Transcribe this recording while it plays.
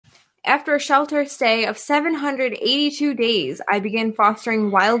After a shelter stay of 782 days, I began fostering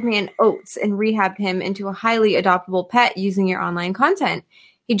Wildman Oats and rehabbed him into a highly adoptable pet using your online content.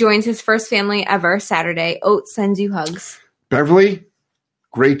 He joins his first family ever Saturday. Oats sends you hugs. Beverly,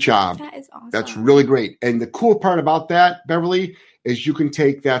 great job. That is awesome. That's really great. And the cool part about that, Beverly, is you can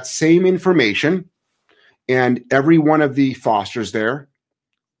take that same information and every one of the fosters there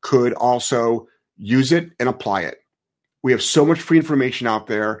could also use it and apply it. We have so much free information out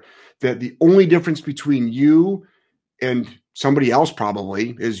there that the only difference between you and somebody else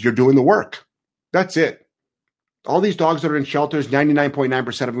probably is you're doing the work. That's it. All these dogs that are in shelters,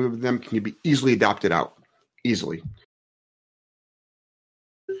 99.9% of them can be easily adopted out. Easily.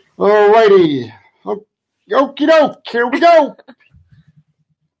 All righty. Okie doke. Here we go.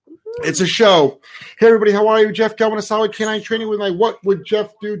 It's a show. Hey, everybody. How are you? Jeff Gelman of Solid Canine Training with my What Would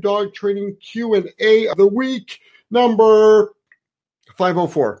Jeff Do Dog Training Q&A of the week, number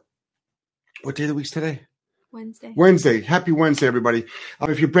 504. What day of the week's today? Wednesday. Happy Wednesday, everybody.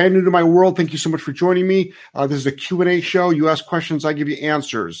 If you're brand new to my world, thank you so much for joining me. This is a Q&A show. You ask questions, I give you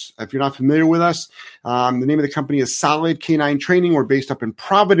answers. If you're not familiar with us, the name of the company is Solid Canine Training. We're based up in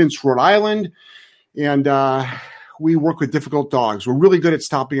Providence, Rhode Island, and we work with difficult dogs. We're really good at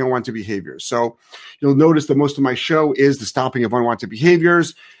stopping unwanted behaviors. So you'll notice that most of my show is the stopping of unwanted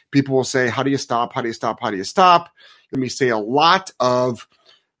behaviors. People will say, how do you stop? How do you stop? How do you stop? Let me say a lot of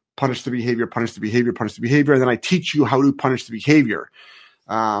punish the behavior, punish the behavior, punish the behavior. And then I teach you how to punish the behavior.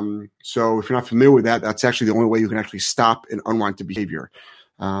 So if you're not familiar with that, that's actually the only way you can actually stop an unwanted behavior.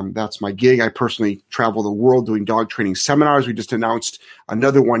 That's my gig. I personally travel the world doing dog training seminars. We just announced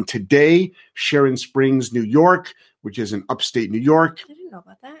another one today, Sharon Springs, New York, which is in upstate New York. I didn't know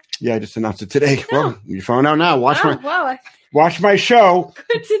about that. Yeah, I just announced it today. No. Well, you found out now. Watch my show.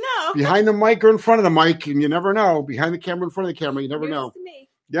 Good to know. Behind the mic or in front of the mic, and you never know. Behind the camera, in front of the camera, you never know. To me.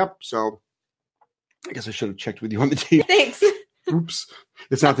 Yep. So I guess I should have checked with you on the date. Thanks. Oops.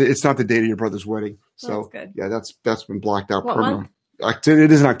 It's not the date of your brother's wedding. So that's good. Yeah, that's been blocked out. What month? It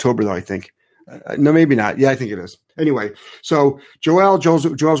is in October though, I think. No, maybe not. Yeah, I think it is. Anyway, so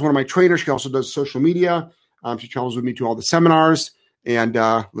Joelle's one of my trainers. She also does social media. She travels with me to all the seminars, and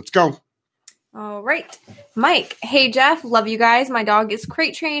let's go. All right. Mike, hey, Jeff, love you guys. My dog is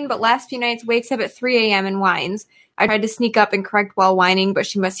crate trained, but last few nights wakes up at 3 a.m. and whines. I tried to sneak up and correct while whining, but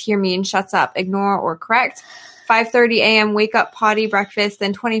she must hear me and shuts up. Ignore or correct. 5:30 a.m. wake up, potty, breakfast,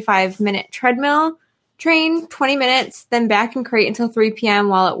 then 25-minute treadmill train, 20 minutes, then back in crate until 3 p.m.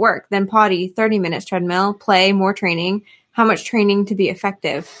 while at work, then potty, 30 minutes treadmill, play, more training. How much training to be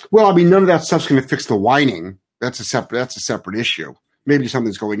effective? Well, I mean, none of that stuff's going to fix the whining. That's a separate issue. Maybe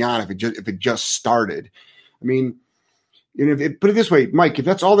something's going on if it just started. I mean, put it this way, Mike, if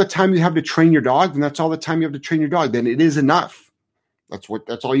that's all the time you have to train your dog, then that's all the time you have to train your dog. Then it is enough.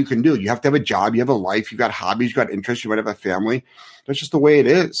 That's all you can do. You have to have a job. You have a life. You've got hobbies. You've got interests. You might have a family. That's just the way it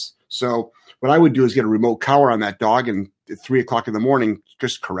is. So what I would do is get a remote collar on that dog and at 3 o'clock in the morning,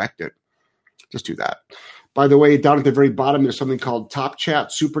 just correct it. Just do that. By the way, down at the very bottom, there's something called Top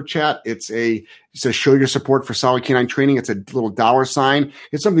Chat, Super Chat. It says show your support for Solid Canine Training. It's a little $sign.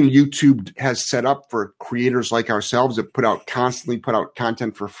 It's something YouTube has set up for creators like ourselves that constantly put out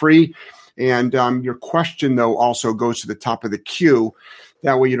content for free. And your question, though, also goes to the top of the queue.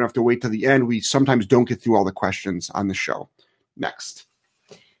 That way you don't have to wait till the end. We sometimes don't get through all the questions on the show. Next.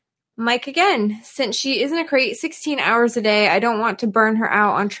 Mike again. Since she is in a crate 16 hours a day, I don't want to burn her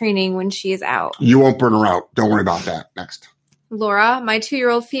out on training when she is out. You won't burn her out. Don't worry about that. Next. Laura, my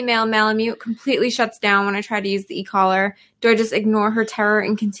 2-year-old female Malamute completely shuts down when I try to use the e-collar. Do I just ignore her terror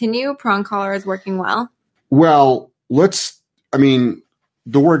and continue? Prong collar is working well. Well, the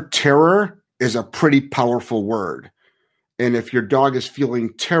word terror is a pretty powerful word. And if your dog is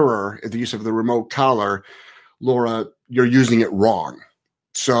feeling terror at the use of the remote collar, Laura, you're using it wrong.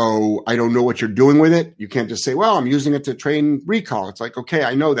 So I don't know what you're doing with it. You can't just say, well, I'm using it to train recall. It's like, okay,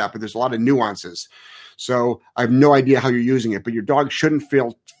 I know that, but there's a lot of nuances. So I have no idea how you're using it, but your dog shouldn't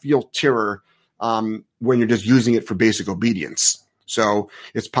feel terror when you're just using it for basic obedience. So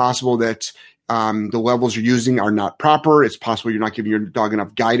it's possible that the levels you're using are not proper. It's possible you're not giving your dog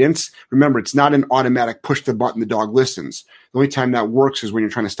enough guidance. Remember, it's not an automatic push the button, the dog listens. The only time that works is when you're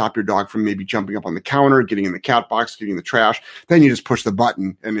trying to stop your dog from maybe jumping up on the counter, getting in the cat box, getting in the trash. Then you just push the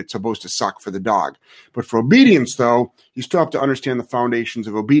button and it's supposed to suck for the dog. But for obedience, though, you still have to understand the foundations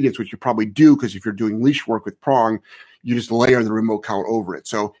of obedience, which you probably do because if you're doing leash work with prong, you just layer the remote collar over it.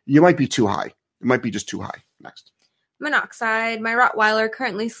 So you might be too high. It might be just too high. Next. Monoxide. My Rottweiler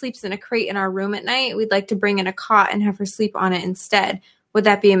currently sleeps in a crate in our room at night. We'd like to bring in a cot and have her sleep on it instead. Would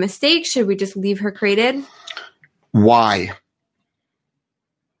that be a mistake? Should we just leave her crated? Why?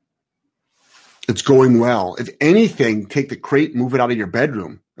 It's going well. If anything, take the crate, move it out of your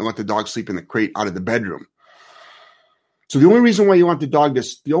bedroom, and let the dog sleep in the crate out of the bedroom. So the only reason why you want the dog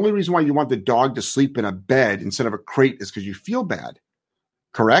to sleep in a bed instead of a crate is because you feel bad.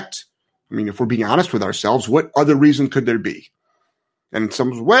 Correct? I mean, if we're being honest with ourselves, what other reason could there be? And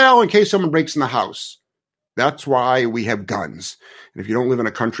someone's, well, in case someone breaks in the house. That's why we have guns. And if you don't live in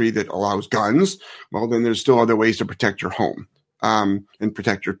a country that allows guns, well, then there's still other ways to protect your home and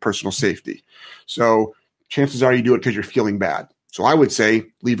protect your personal safety. So chances are you do it because you're feeling bad. So I would say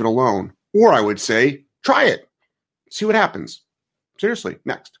leave it alone. Or I would say try it. See what happens. Seriously.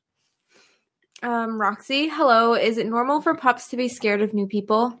 Next. Roxy, hello. Is it normal for pups to be scared of new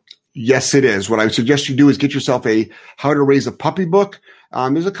people? Yes, it is. What I would suggest you do is get yourself a How to Raise a Puppy book.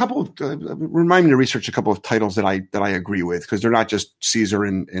 There's a couple of, remind me to research a couple of titles that I agree with, because they're not just Caesar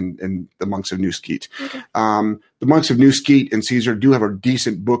and the Monks of New Skeet. Okay. The Monks of New Skeet and Caesar do have a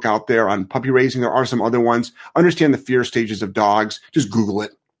decent book out there on puppy raising. There are some other ones. Understand the fear stages of dogs. Just Google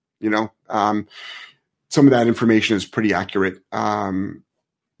it. Some of that information is pretty accurate.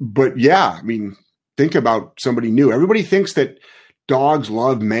 But yeah, I mean, think about somebody new. Everybody thinks that dogs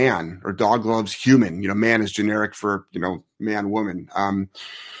love man or dog loves human. Man is generic for, man, woman.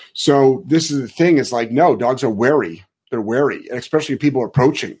 So this is the thing. It's like, no, dogs are wary. They're wary. And especially people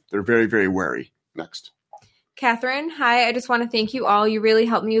approaching. They're very, very wary. Next. Catherine, hi. I just want to thank you all. You really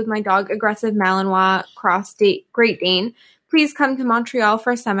helped me with my dog, aggressive Malinois cross Great Dane. Please come to Montreal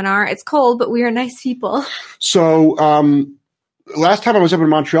for a seminar. It's cold, but we are nice people. So, last time I was up in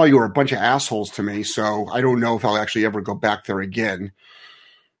Montreal, you were a bunch of assholes to me, so I don't know if I'll actually ever go back there again.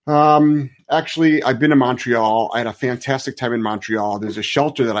 Actually, I've been to Montreal. I had a fantastic time in Montreal. There's a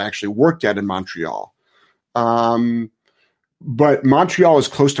shelter that I actually worked at in Montreal. But Montreal is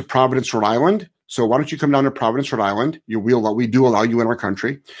close to Providence, Rhode Island. So why don't you come down to Providence, Rhode Island? We do allow you in our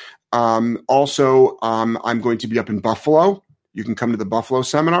country. Also, I'm going to be up in Buffalo. You can come to the Buffalo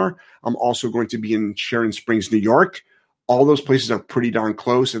seminar. I'm also going to be in Sharon Springs, New York. All those places are pretty darn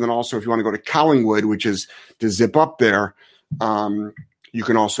close. And then also, if you want to go to Collingwood, which is to zip up there, you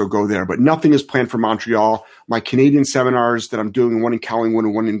can also go there. But nothing is planned for Montreal. My Canadian seminars that I'm doing, one in Collingwood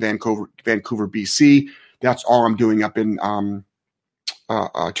and one in Vancouver, BC, that's all I'm doing up in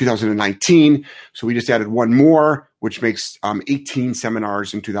 2019. So we just added one more, which makes 18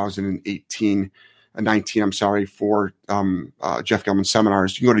 seminars in 2019, for Jeff Gelman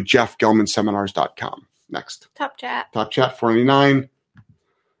Seminars. You can go to jeffgelmanseminars.com. Next. Top chat 499.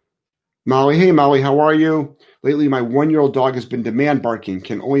 Molly, hey Molly, how are you? Lately, my 1-year-old dog has been demand barking.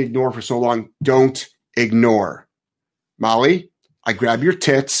 Can only ignore for so long. Don't ignore. Molly, I grab your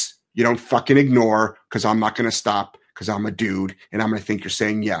tits. You don't fucking ignore, because I'm not going to stop, because I'm a dude and I'm going to think you're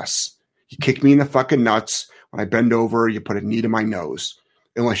saying yes. You kick me in the fucking nuts. When I bend over, you put a knee to my nose.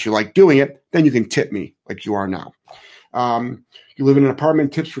 Unless you like doing it, then you can tip me like you are now. You live in an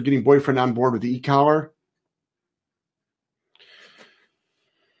apartment. Tips for getting boyfriend on board with the e-collar.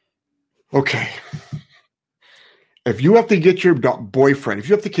 Okay. If you have to get your boyfriend, if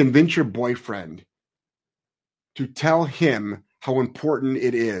you have to convince your boyfriend to tell him how important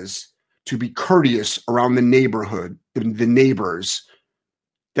it is to be courteous around the neighborhood, the neighbors,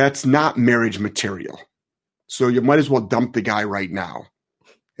 that's not marriage material. So you might as well dump the guy right now.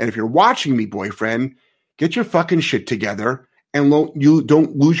 And if you're watching me, boyfriend, get your fucking shit together and you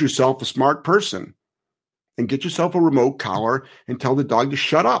don't lose yourself a smart person. And get yourself a remote collar and tell the dog to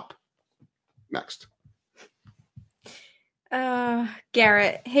shut up. Next.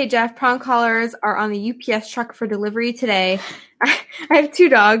 Garrett. Hey, Jeff, prong collars are on the UPS truck for delivery today. I have 2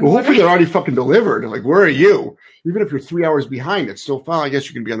 dogs. Well, hopefully they're already fucking delivered. Like, where are you? Even if you're 3 hours behind, it's still fine. I guess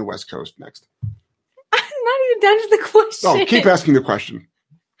you can be on the West Coast. Next. I'm not even done with the question. Oh, keep asking the question.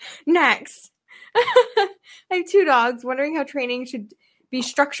 Next. I have 2 dogs, wondering how training should be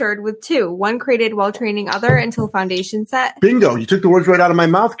structured with 2. One crated while training other until foundation set. Bingo. You took the words right out of my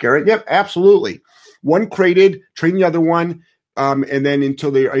mouth, Garrett. Yep, absolutely. One crated, train the other one, and then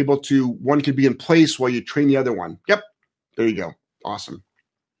until they're able to, one could be in place while you train the other one. Yep. There you go. Awesome.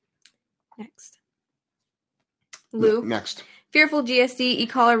 Next. Lou. Next. Fearful GSD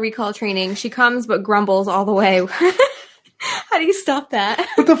e-collar recall training. She comes but grumbles all the way. How do you stop that?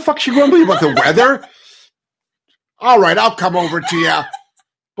 What the fuck she grumbling about? The weather? All right, I'll come over to you.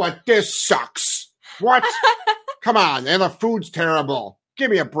 But this sucks. What? Come on. And the food's terrible.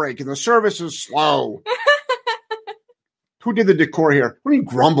 Give me a break. And the service is slow. Who did the decor here? What do you mean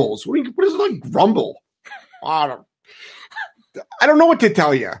grumbles? What is it like grumble? I don't know what to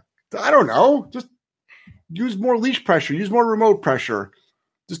tell you. I don't know. Just use more leash pressure. Use more remote pressure.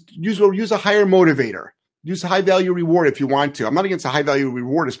 Just use a higher motivator. Use a high value reward if you want to. I'm not against a high value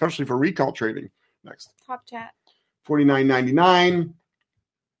reward, especially for recall training. Next. Top chat. $49.99.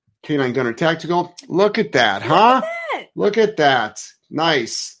 Canine Gunner Tactical. Look at that, huh? Look at that.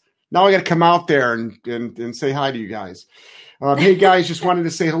 Nice. Now I got to come out there and say hi to you guys. Hey guys, just wanted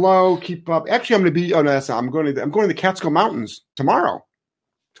to say hello. Keep up. Actually, I'm going to be. Oh no, that's not. I'm going to the Catskill Mountains tomorrow.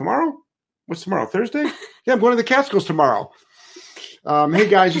 Tomorrow? What's tomorrow? Thursday? Yeah, I'm going to the Catskills tomorrow. Hey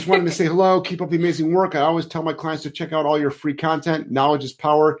guys, just wanted to say hello. Keep up the amazing work. I always tell my clients to check out all your free content. Knowledge is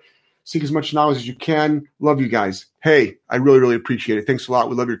power. Seek as much knowledge as you can. Love you guys. Hey, I really, really appreciate it. Thanks a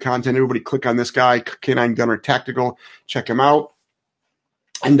lot. We love your content. Everybody click on this guy, Canine Gunner Tactical. Check him out.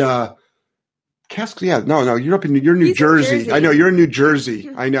 And Catskill, yeah, no, you're New Jersey. I know you're in New Jersey.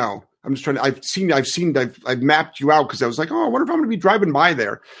 I know. I'm just trying to. I've mapped you out because I was like, oh, I wonder if I'm going to be driving by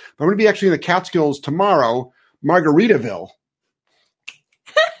there. But I'm going to be actually in the Catskills tomorrow, Margaritaville.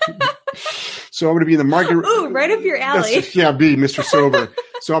 So I'm going to be in the Margaritaville. Ooh, right up your alley. Mr. Sober.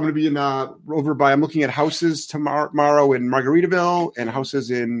 So I'm going to be in over by. I'm looking at houses tomorrow in Margaritaville and houses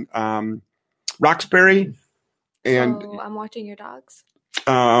in Roxbury. And I'm watching your dogs.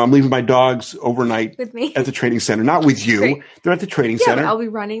 I'm leaving my dogs overnight with me at the training center. Not with you. Great. They're at the training center. I'll be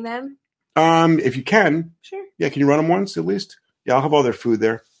running them. If you can. Sure. Yeah, can you run them once at least? Yeah, I'll have all their food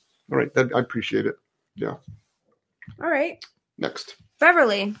there. All right, I appreciate it. Yeah. All right. Next.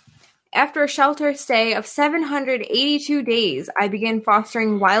 Beverly. After a shelter stay of 782 days, I began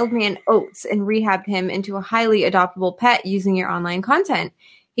fostering Wildman Oates and rehabbed him into a highly adoptable pet using your online content.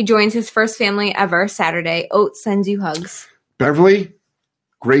 He joins his first family ever Saturday. Oates sends you hugs. Beverly,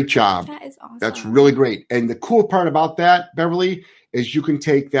 great job. That is awesome. That's really great. And the cool part about that, Beverly, is you can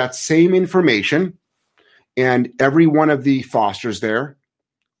take that same information and every one of the fosters there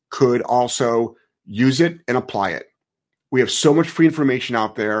could also use it and apply it. We have so much free information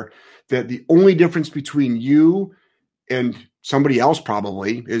out there that the only difference between you and somebody else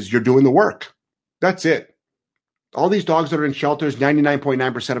probably is you're doing the work. That's it. All these dogs that are in shelters,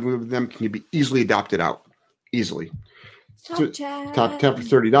 99.9% of them can be easily adopted out. Easily. Top tap for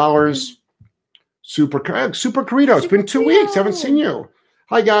 $30. Super Carito. It's been 2 weeks. Haven't seen you.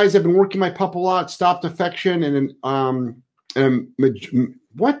 Hi guys. I've been working my pup a lot. Stopped affection and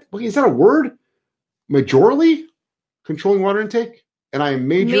what is that a word? Majorly controlling water intake. And I am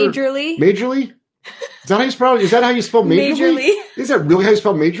majorly. Is that how you spell? Is that how you spell majorly? Is that really how you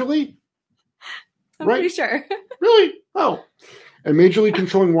spell majorly? I'm pretty sure. Really? Oh. And majorly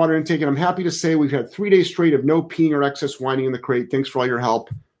controlling water intake. And I'm happy to say we've had 3 days straight of no peeing or excess whining in the crate. Thanks for all your help.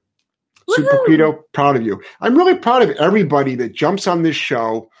 Super Credo, proud of you. I'm really proud of everybody that jumps on this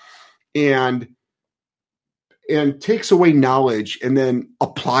show and takes away knowledge and then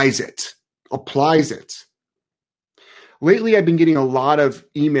applies it. Lately, I've been getting a lot of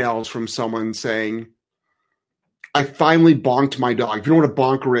emails from someone saying, I finally bonked my dog. If you know what a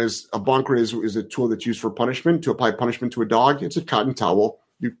bonker is a tool that's used for punishment, to apply punishment to a dog. It's a cotton towel.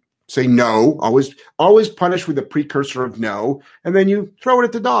 You say no, always punish with a precursor of no, and then you throw it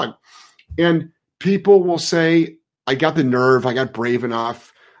at the dog. And people will say, I got the nerve, I got brave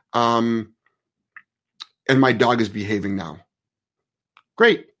enough, and my dog is behaving now.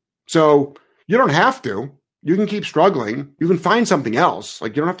 Great. So you don't have to. You can keep struggling. You can find something else.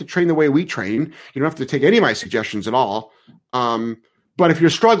 Like you don't have to train the way we train. You don't have to take any of my suggestions at all. But if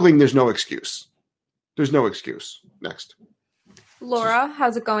you're struggling, there's no excuse. Next. Laura,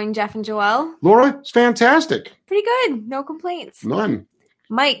 how's it going, Jeff and Joelle? Laura, it's fantastic. Pretty good. No complaints. None.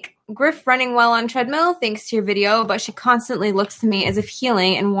 Mike, Griff running well on treadmill thanks to your video, but she constantly looks to me as if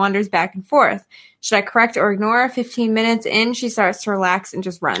healing and wanders back and forth. Should I correct or ignore? 15 minutes in, she starts to relax and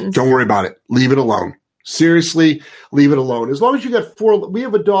just runs. Don't worry about it. Leave it alone. Seriously, leave it alone. As long as you got 4, we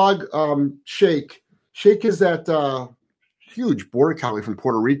have a dog, Shake. Shake is that huge border collie from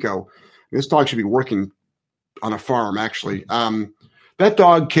Puerto Rico. This dog should be working on a farm, actually. That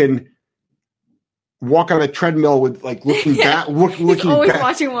dog can walk on a treadmill with like looking back. He's always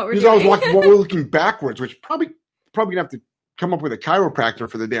watching what we're doing. He's always watching what we're looking backwards, which probably gonna have to come up with a chiropractor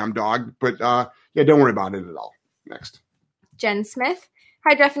for the damn dog. But yeah, don't worry about it at all. Next. Jen Smith.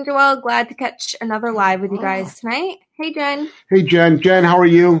 Hi, Jeff and Joelle. Glad to catch another live with you guys tonight. Hey, Jen. Hey, Jen. Jen, how are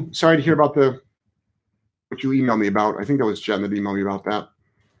you? Sorry to hear about what you emailed me about. I think that was Jen that emailed me about that.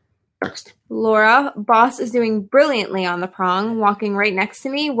 Next. Laura, boss is doing brilliantly on the prong, walking right next to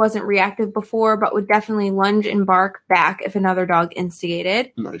me. Wasn't reactive before, but would definitely lunge and bark back if another dog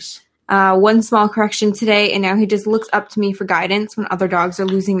instigated. Nice. One small correction today, and now he just looks up to me for guidance when other dogs are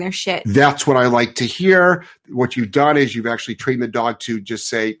losing their shit. That's what I like to hear. What you've done is you've actually trained the dog to just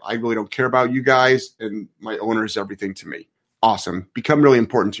say, I really don't care about you guys, and my owner is everything to me. Awesome. Become really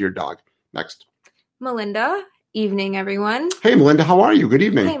important to your dog. Next. Melinda, evening, everyone. Hey, Melinda, how are you? Good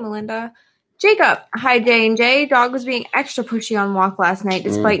evening. Hey, Melinda. Jacob, hi, J&J. Dog was being extra pushy on walk last night,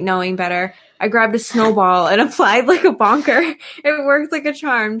 despite knowing better. I grabbed a snowball and applied like a bonker. It worked like a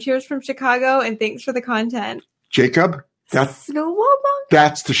charm. Cheers from Chicago, and thanks for the content. Jacob, Snowball bonker?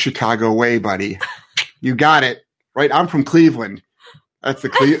 That's the Chicago way, buddy. You got it. Right? I'm from Cleveland.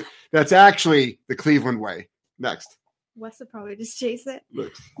 That's actually the Cleveland way. Next. Wes would probably just chase it.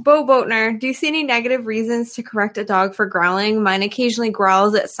 Next. Bo Boatner, do you see any negative reasons to correct a dog for growling? Mine occasionally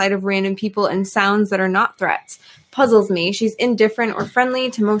growls at sight of random people and sounds that are not threats. Puzzles me. She's indifferent or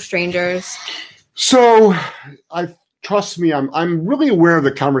friendly to most strangers. So, trust me, I'm really aware of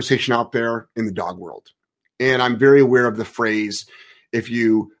the conversation out there in the dog world. And I'm very aware of the phrase, if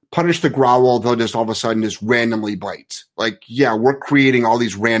you punish the growl, they'll just all of a sudden just randomly bite. Like, yeah, we're creating all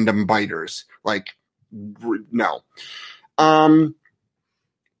these random biters. Like, no. When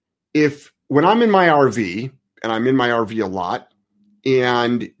I'm in my RV, and I'm in my RV a lot,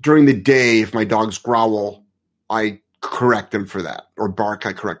 and during the day, if my dogs growl, I correct them for that, or bark,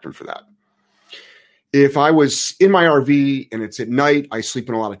 I correct them for that. If I was in my RV and it's at night, I sleep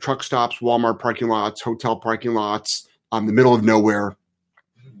in a lot of truck stops, Walmart parking lots, hotel parking lots, the middle of nowhere.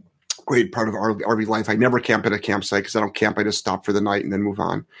 Great part of RV life. I never camp at a campsite because I don't camp. I just stop for the night and then move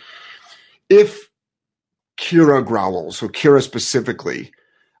on. If Kira growls, so Kira specifically,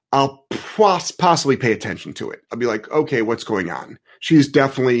 I'll possibly pay attention to it. I'll be like, okay, what's going on? She's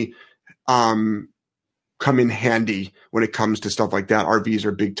definitely come in handy when it comes to stuff like that. RVs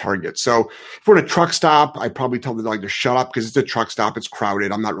are big targets. So if we're at a truck stop, I probably tell the dog to shut up because it's a truck stop. It's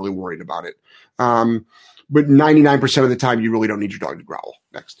crowded. I'm not really worried about it. But 99% of the time, you really don't need your dog to growl.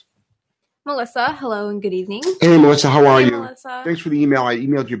 Next. Melissa, hello and good evening. Hey, Melissa, how are you? Melissa. Thanks for the email. I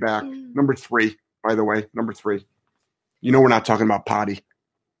emailed you back. Number 3, by the way. Number 3. You know we're not talking about potty.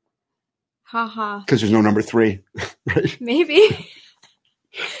 Haha. Because there's no number 3. Right? Maybe.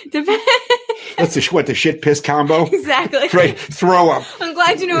 Depends. That's the shit piss combo. Exactly. Right. Throw up. I'm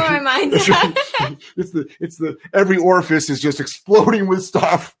glad you know where my mind's at. It's the every orifice is just exploding with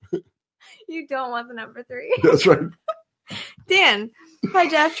stuff. You don't want the number 3. That's right. Dan, hi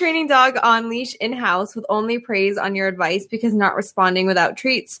Jeff, training dog on leash in-house with only praise on your advice because not responding without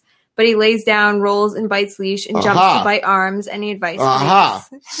treats. But he lays down, rolls and bites leash and jumps to bite arms. Any advice?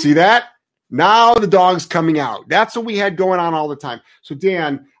 Please? See that? Now the dog's coming out. That's what we had going on all the time. So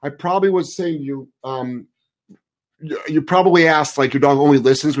Dan, I probably was saying to you, you probably asked like your dog only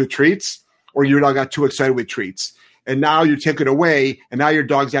listens with treats, or your dog got too excited with treats. And now you took it away, and now your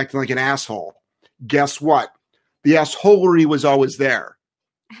dog's acting like an asshole. Guess what? The assholery was always there.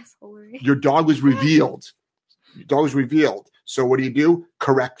 Assholery. Your dog was revealed. Your dog was revealed. So what do?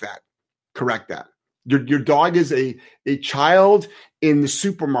 Correct that. Correct that. Your dog is a child in the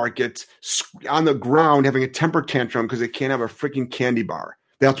supermarket on the ground having a temper tantrum because they can't have a freaking candy bar.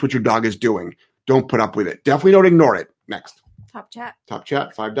 That's what your dog is doing. Don't put up with it. Definitely don't ignore it. Next. Top chat,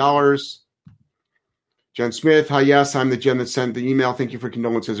 $5. Jen Smith, hi, yes, I'm the Jen that sent the email. Thank you for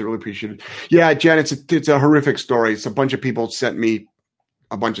condolences. I really appreciate it. Yeah, Jen, it's a horrific story. It's a bunch of people sent me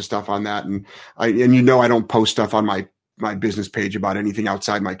a bunch of stuff on that, and I don't post stuff on my business page about anything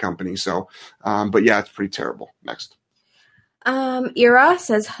outside my company. So, but yeah, it's pretty terrible. Next. Ira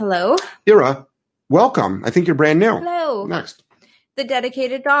says hello. Ira, welcome. I think you're brand new. Hello. Next. The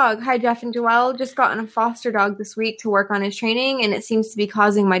dedicated dog. Hi, Jeff and Joelle. Just gotten a foster dog this week to work on his training, and it seems to be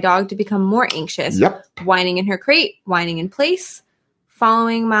causing my dog to become more anxious. Yep. Whining in her crate, whining in place,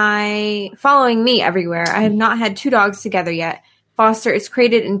 following me everywhere. I have not had 2 dogs together yet. Foster is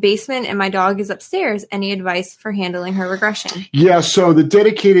crated in basement, and my dog is upstairs. Any advice for handling her regression? Yeah, so the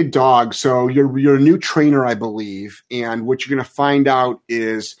dedicated dog. So you're a new trainer, I believe, and what you're going to find out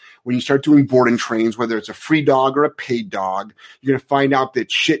is when you start doing board and trains, whether it's a free dog or a paid dog, you're going to find out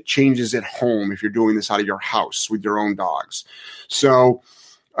that shit changes at home if you're doing this out of your house with your own dogs. So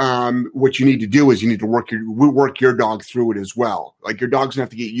what you need to do is you need to work your dog through it as well. Like your dog's going to have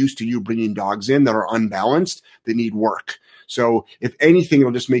to get used to you bringing dogs in that are unbalanced, that need work. So if anything,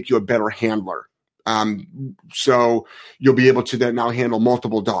 it'll just make you a better handler. So you'll be able to then now handle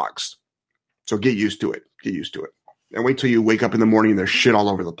multiple dogs. So get used to it. Get used to it. And wait till you wake up in the morning and there's shit all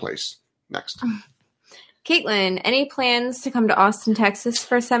over the place. Next. Caitlin, any plans to come to Austin, Texas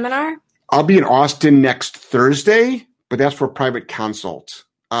for a seminar? I'll be in Austin next Thursday, but that's for a private consult.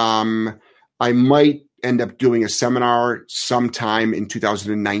 I might end up doing a seminar sometime in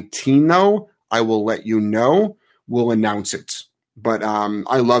 2019, though. I will let you know. We'll announce it. But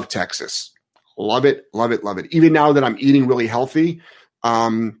I love Texas. Love it, love it, love it. Even now that I'm eating really healthy,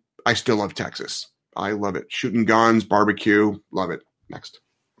 I still love Texas. I love it. Shooting guns, barbecue, love it. Next.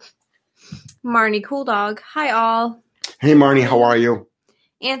 Marnie Cool Dog. Hi, all. Hey, Marnie, how are you?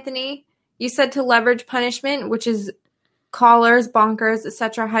 Anthony, you said to leverage punishment, which is collars, bonkers,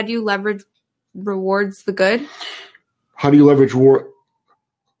 etc. How do you leverage rewards the good? How do you leverage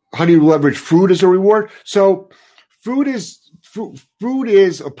food as a reward? So food is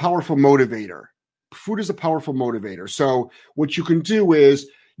a powerful motivator. Food is a powerful motivator. So what you can do is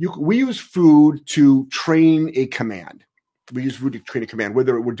we use food to train a command. We use food to train a command,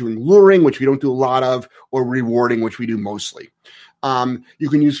 whether we're doing luring, which we don't do a lot of, or rewarding, which we do mostly. You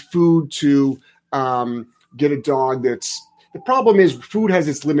can use food to get a dog that's – the problem is food has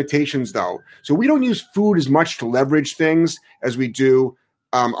its limitations, though. So we don't use food as much to leverage things as we do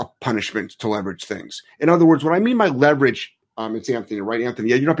a punishment to leverage things. In other words, what I mean by leverage it's Anthony, right, Anthony?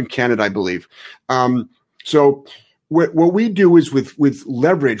 Yeah, you're up in Canada, I believe. So what we do is with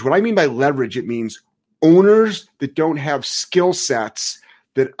leverage, what I mean by leverage, it means owners that don't have skill sets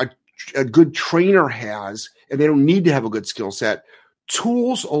that a good trainer has, and they don't need to have a good skill set.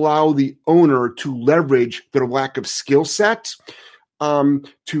 Tools allow the owner to leverage their lack of skill set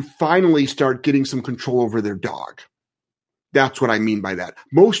to finally start getting some control over their dog. That's what I mean by that.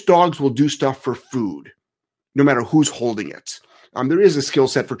 Most dogs will do stuff for food, no matter who's holding it. There is a skill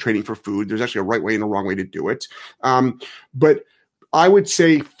set for training for food. There's actually a right way and a wrong way to do it. But I would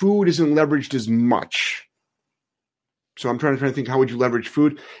say food isn't leveraged as much. So I'm trying to think, how would you leverage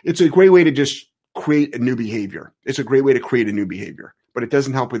food? It's a great way to just create a new behavior. It's a great way to create a new behavior, but it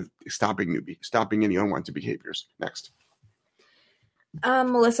doesn't help with stopping any unwanted behaviors. Next.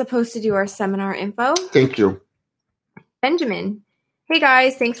 Melissa posted your seminar info. Thank you. Benjamin. Hey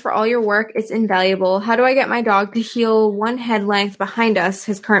guys, thanks for all your work. It's invaluable. How do I get my dog to heel one head length behind us,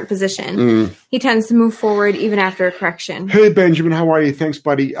 his current position? He tends to move forward even after a correction. Hey Benjamin, how are you? Thanks,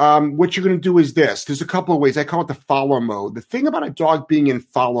 buddy. What you're going to do is this. There's a couple of ways. I call it the follow mode. The thing about a dog being in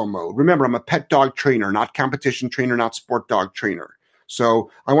follow mode, remember, I'm a pet dog trainer, not competition trainer, not sport dog trainer.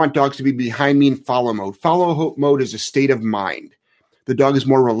 So I want dogs to be behind me in follow mode. Follow mode is a state of mind. The dog is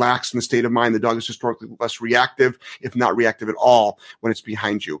more relaxed in the state of mind. The dog is historically less reactive, if not reactive at all, when it's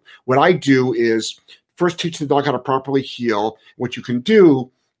behind you. What I do is first teach the dog how to properly heel. What you can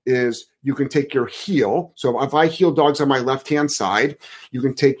do is you can take your heel. So if I heel dogs on my left-hand side, you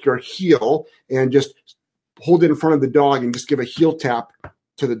can take your heel and just hold it in front of the dog and just give a heel tap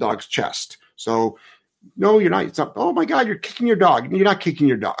to the dog's chest. So no, you're not. It's not, oh, my God, you're kicking your dog. You're not kicking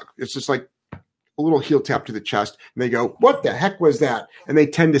your dog. It's just like a little heel tap to the chest, and they go, what the heck was that? And they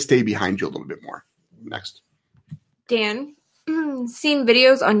tend to stay behind you a little bit more. Next. Dan, seen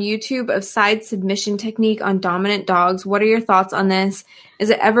videos on YouTube of side submission technique on dominant dogs. What are your thoughts on this? Is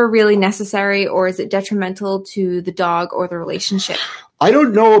it ever really necessary, or is it detrimental to the dog or the relationship? I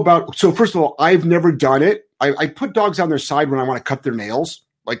don't know about – so first of all, I've never done it. I put dogs on their side when I want to cut their nails.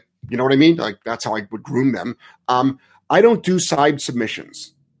 Like, you know what I mean? Like, that's how I would groom them. I don't do side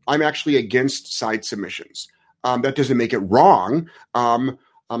submissions. I'm actually against side submissions. That doesn't make it wrong.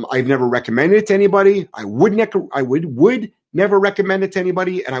 I've never recommended it to anybody. I would never recommend it to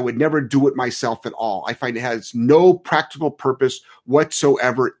anybody, and I would never do it myself at all. I find it has no practical purpose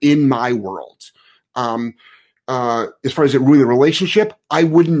whatsoever in my world. As far as it ruining the relationship, I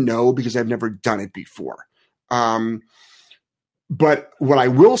wouldn't know because I've never done it before. But what I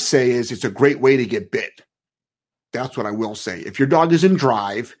will say is it's a great way to get bit. That's what I will say. If your dog is in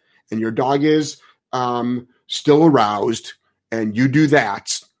drive and your dog is still aroused and you do that,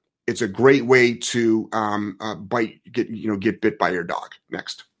 it's a great way to get bit by your dog.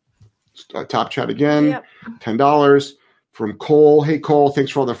 Next. Top chat again. Yep. $10 from Cole. Hey, Cole,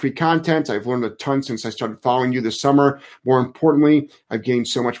 thanks for all the free content. I've learned a ton since I started following you this summer. More importantly, I've gained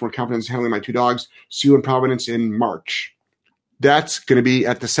so much more confidence handling my two dogs. See you in Providence in March. That's going to be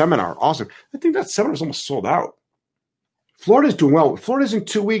at the seminar. Awesome. I think that seminar is almost sold out. Florida's doing well. Florida's in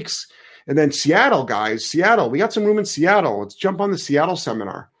 2 weeks. And then Seattle, guys. Seattle. We got some room in Seattle. Let's jump on the Seattle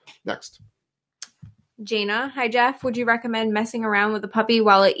seminar. Next. Jaina. Hi, Jeff. Would you recommend messing around with a puppy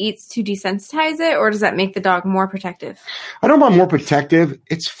while it eats to desensitize it, or does that make the dog more protective? I don't know about more protective.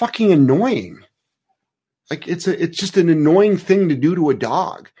 It's fucking annoying. Like, it's just an annoying thing to do to a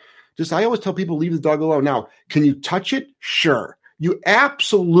dog. I always tell people, leave the dog alone. Now, can you touch it? Sure. You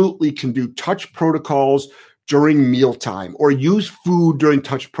absolutely can do touch protocols during mealtime or use food during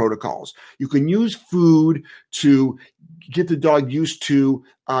touch protocols. You can use food to get the dog used to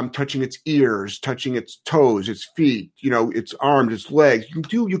touching its ears, touching its toes, its feet, its arms, its legs.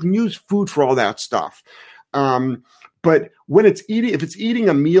 You can use food for all that stuff. But when if it's eating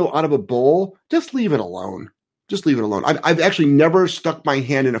a meal out of a bowl, just leave it alone. Just leave it alone. I've actually never stuck my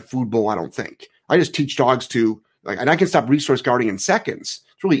hand in a food bowl, I don't think. I just teach dogs to, and I can stop resource guarding in seconds.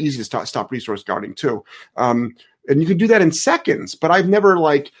 It's really easy to stop resource guarding too. And you can do that in seconds, but I've never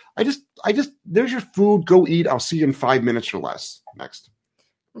there's your food, go eat. I'll see you in 5 minutes or less. Next.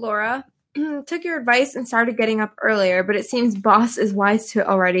 Laura, took your advice and started getting up earlier, but it seems Boss is wise to it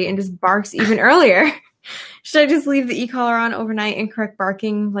already and just barks even earlier. Should I just leave the e-collar on overnight and correct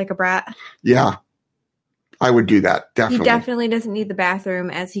barking like a brat? Yeah, I would do that. Definitely. He definitely doesn't need the bathroom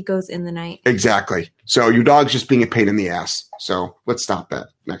as he goes in the night. Exactly. So your dog's just being a pain in the ass. So let's stop that.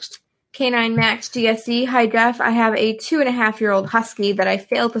 Next. K9 Max GSC. Hi, Jeff. I have a 2.5-year-old husky that I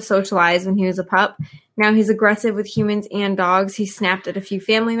failed to socialize when he was a pup. Now he's aggressive with humans and dogs. He snapped at a few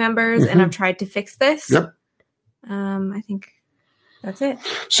family members, and I've tried to fix this. Yep. I think that's it.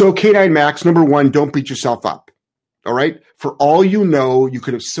 So K9 Max, number one, don't beat yourself up. All right? For all you know, you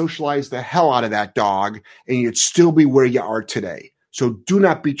could have socialized the hell out of that dog, and you'd still be where you are today. So do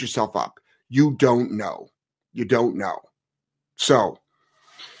not beat yourself up. You don't know. You don't know. So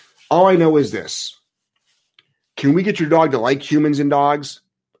all I know is this. Can we get your dog to like humans and dogs?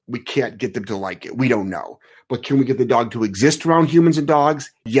 We can't get them to like it. We don't know. But can we get the dog to exist around humans and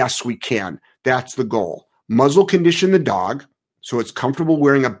dogs? Yes, we can. That's the goal. Muzzle condition the dog so it's comfortable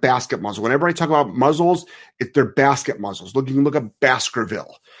wearing a basket muzzle. Whenever I talk about muzzles, they're basket muzzles. You can look at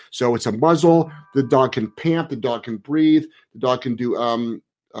Baskerville. So it's a muzzle. The dog can pant. The dog can breathe. The dog can do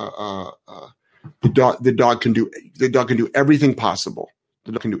the dog can do everything possible.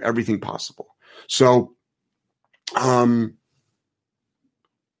 The dog can do everything possible. So, and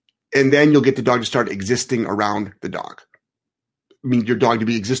then you'll get the dog to start existing around the dog. I mean, your dog to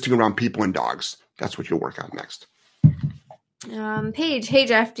be existing around people and dogs. That's what you'll work on next. Paige, hey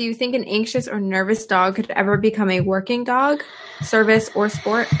Jeff, do you think an anxious or nervous dog could ever become a working dog, service, or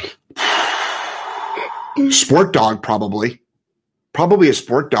sport? Sport dog, probably. Probably a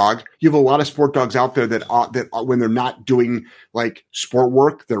sport dog. You have a lot of sport dogs out there that when they're not doing like sport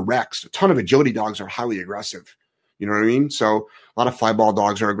work, they're wrecks. A ton of agility dogs are highly aggressive. You know what I mean? So a lot of fly ball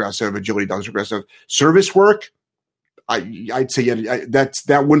dogs are aggressive. Agility dogs are aggressive. Service work, I'd say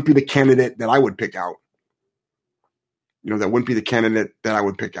that wouldn't be the candidate that I would pick out. That wouldn't be the candidate that I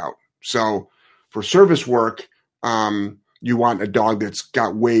would pick out. So for service work, you want a dog that's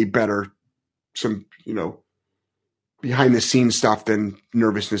got way better, behind the scenes stuff than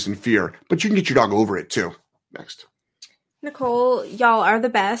nervousness and fear. But you can get your dog over it too. Next. Nicole, y'all are the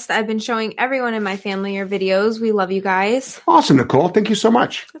best. I've been showing everyone in my family your videos. We love you guys. Awesome, Nicole. Thank you so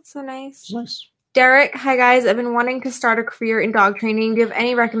much. That's so nice. Nice. Derek, hi guys. I've been wanting to start a career in dog training. Do you have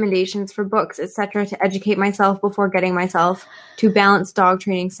any recommendations for books, etc., to educate myself before getting myself to Balanced Dog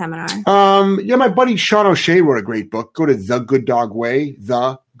Training Seminar? My buddy Sean O'Shea wrote a great book. Go to The Good Dog Way,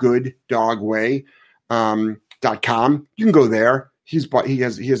 thegooddogway.com. You can go there. He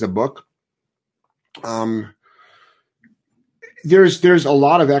has a book. There's a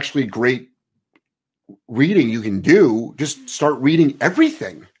lot of actually great reading you can do. Just start reading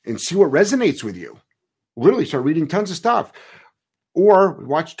everything and see what resonates with you. Literally start reading tons of stuff, or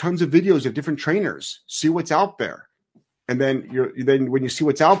watch tons of videos of different trainers. See what's out there, and then when you see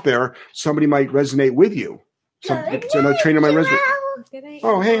what's out there, somebody might resonate with you. Another trainer might resonate.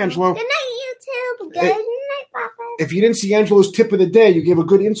 Oh, hey, Angelo. Good night, YouTube. Good night, Papa. If you didn't see Angelo's tip of the day, you gave a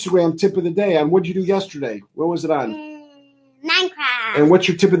good Instagram tip of the day on what'd you do yesterday? What was it on? Minecraft. And what's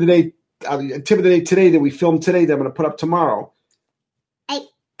your tip of the day? Tip of the day today that we filmed today that I'm going to put up tomorrow.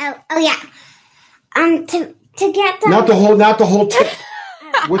 Oh yeah. To get the not the whole tip.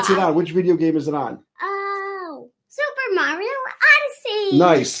 What's it on? Which video game is it on? Oh, Super Mario Odyssey.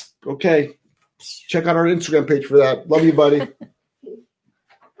 Nice. Okay. Check out our Instagram page for that. Love you, buddy. Bye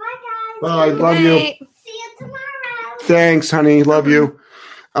guys. Bye. Love you. See you tomorrow. Thanks, honey. Love you.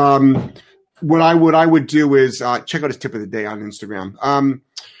 What I would do is check out his tip of the day on Instagram.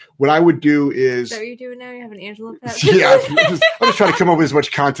 What I would do is... Is that what you're doing now? You have an Angela pet? Yeah. I'm just trying to come up with as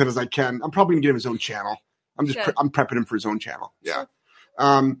much content as I can. I'm probably going to get him his own channel. I'm prepping him for his own channel. Yeah.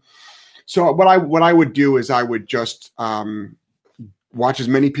 So what I would do is I would just watch as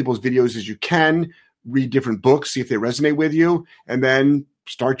many people's videos as you can, read different books, see if they resonate with you, and then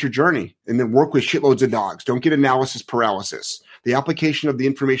start your journey. And then work with shitloads of dogs. Don't get analysis paralysis. The application of the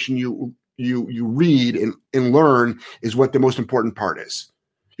information you read and learn is what the most important part is.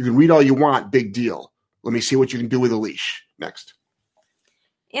 You can read all you want, big deal. Let me see what you can do with a leash. Next.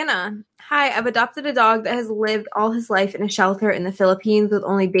 Anna, hi. I've adopted a dog that has lived all his life in a shelter in the Philippines with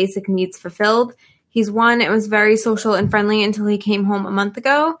only basic needs fulfilled. He's 1 and was very social and friendly until he came home a month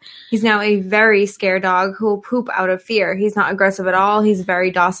ago. He's now a very scared dog who will poop out of fear. He's not aggressive at all. He's very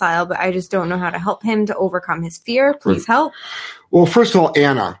docile, but I just don't know how to help him to overcome his fear. Please help. Well, first of all,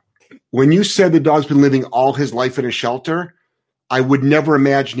 Anna, when you said the dog's been living all his life in a shelter, I would never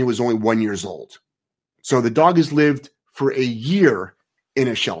imagine he was only 1 year old. So the dog has lived for a year in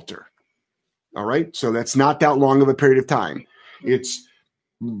a shelter. All right. So that's not that long of a period of time. It's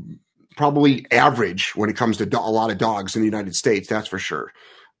probably average when it comes to a lot of dogs in the United States. That's for sure.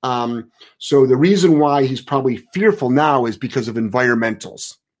 So the reason why he's probably fearful now is because of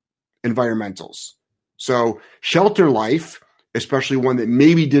environmentals. So shelter life, especially one that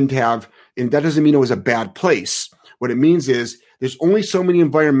maybe didn't have, and that doesn't mean it was a bad place. What it means is there's only so many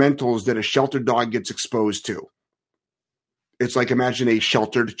environmentals that a sheltered dog gets exposed to. It's like imagine a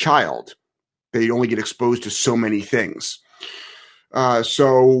sheltered child. They only get exposed to so many things.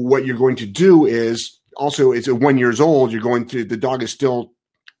 So what you're going to do is also it's at 1 year old. You're going to the dog is still.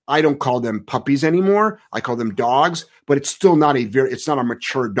 I don't call them puppies anymore. I call them dogs, but it's still not it's not a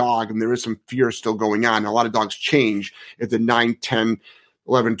mature dog, and there is some fear still going on. A lot of dogs change at the 9, 10,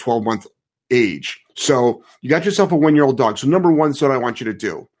 11, 12-month age. So you got yourself a 1 year old dog. So number one, so what I want you to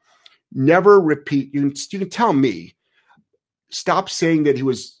do, never repeat. You can tell me, stop saying that he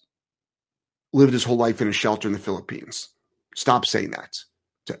lived his whole life in a shelter in the Philippines. Stop saying that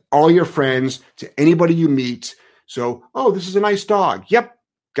to all your friends, to anybody you meet. So, oh, this is a nice dog. Yep.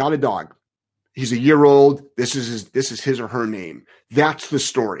 Got a dog. He's a year old. This is his or her name. That's the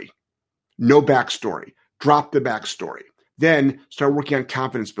story. No backstory. Drop the backstory. Then start working on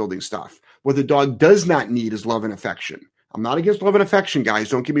confidence building stuff. What the dog does not need is love and affection. I'm not against love and affection, guys.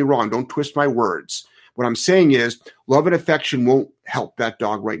 Don't get me wrong. Don't twist my words. What I'm saying is love and affection won't help that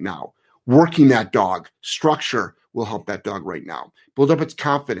dog right now. Working that dog, structure will help that dog right now. Build up its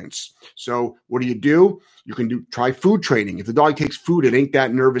confidence. So what do? You can try food training. If the dog takes food, it ain't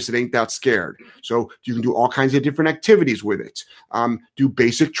that nervous. It ain't that scared. So you can do all kinds of different activities with it. Do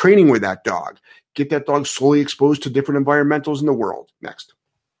basic training with that dog. Get that dog slowly exposed to different environmentals in the world. Next.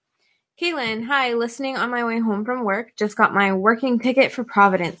 Caitlin, hi. Listening on my way home from work. Just got my working ticket for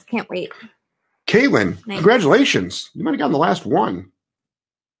Providence. Can't wait. Caitlin, Nice. Congratulations. You might have gotten the last one.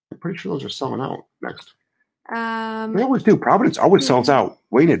 I'm pretty sure those are selling out. Next. They always do. Providence always sells out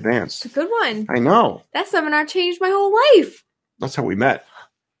way in advance. It's a good one. I know. That seminar changed my whole life. That's how we met.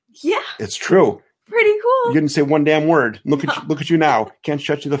 Yeah. It's true. Pretty cool. You didn't say one damn word. Look at you now. Can't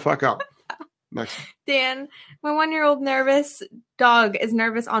shut you the fuck up. Next. Dan, my 1 year old dog is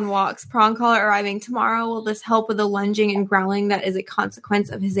nervous on walks. Prong collar arriving tomorrow. Will this help with the lunging and growling that is a consequence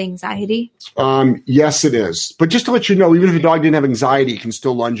of his anxiety? Yes, it is. But just to let you know, even if the dog didn't have anxiety, it can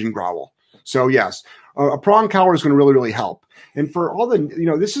still lunge and growl. So yes, a prong collar is going to really, really help. And for all the,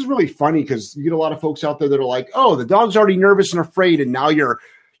 this is really funny because you get a lot of folks out there that are like, oh, the dog's already nervous and afraid, and now you're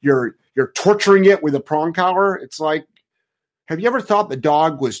torturing it with a prong collar. It's like, have you ever thought the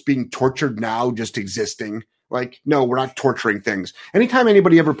dog was being tortured now just existing? Like, no, we're not torturing things. Anytime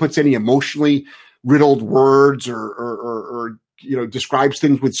anybody ever puts any emotionally riddled words or describes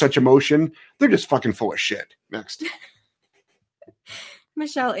things with such emotion, they're just fucking full of shit. Next.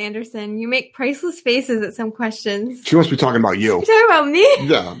 Michelle Anderson, you make priceless faces at some questions. She must be talking about you. You're talking about me?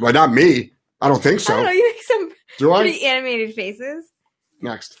 Yeah, but not me. I don't think so. I don't know. You make some Do I? pretty animated faces.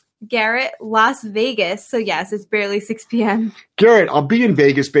 Next. Garrett, Las Vegas. So yes, it's barely 6 p.m. Garrett, I'll be in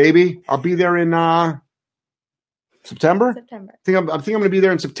Vegas, baby. I'll be there in September. I think I'm going to be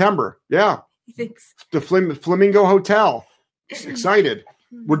there in September. Yeah. Thanks. The Flamingo Hotel. Excited.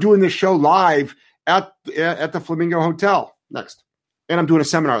 We're doing this show live at the Flamingo Hotel. Next. And I'm doing a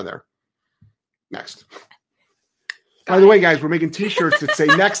seminar there. Next. By the way, guys, we're making T-shirts that say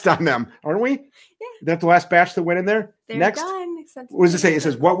next on them, aren't we? Yeah. Is that the last batch that went in there? They're next. Done. What does it say? It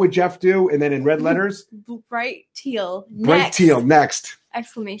says, what would Jeff do? And then in red letters? Bright teal. Bright teal. Next.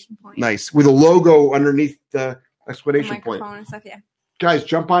 Exclamation point. Nice. With a logo underneath the exclamation point. And stuff, yeah. Guys,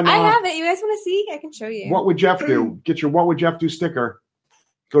 jump on. I have it. You guys want to see? I can show you. What would Jeff do? Get your What Would Jeff Do sticker.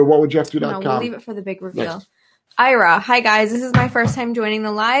 Go to whatwouldjeffdo.com. No, we'll leave it for the big reveal. Next. Ira, hi guys. This is my first time joining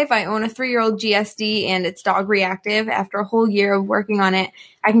the live. I own a 3-year-old GSD and it's dog reactive. After a whole year of working on it,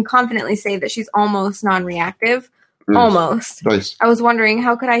 I can confidently say that she's almost non-reactive. Almost. Nice. I was wondering,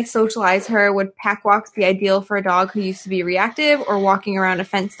 how could I socialize her? Would pack walks be ideal for a dog who used to be reactive, or walking around a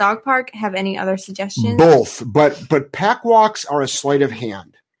fenced dog park? Have any other suggestions? Both, but pack walks are a sleight of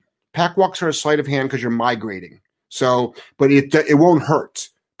hand. Pack walks are a sleight of hand because you're migrating. So, but it won't hurt.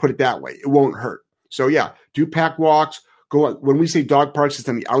 Put it that way. It won't hurt. So yeah, do pack walks. Go when we say dog parks, it's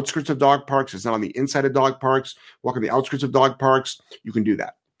on the outskirts of dog parks. It's not on the inside of dog parks. Walk on the outskirts of dog parks. You can do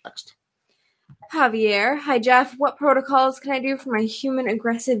that. Next. Javier, hi Jeff. What protocols can I do for my human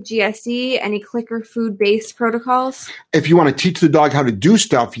aggressive GSE? Any clicker food based protocols? If you want to teach the dog how to do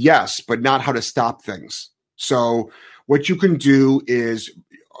stuff, yes, but not how to stop things. So what you can do is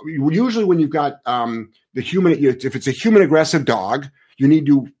usually when you've got the human, if it's a human aggressive dog, you need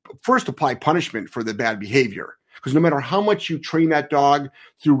to first apply punishment for the bad behavior. Because no matter how much you train that dog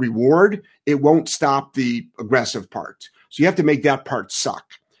through reward, it won't stop the aggressive part. So you have to make that part suck.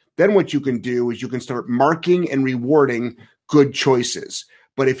 Then what you can do is you can start marking and rewarding good choices.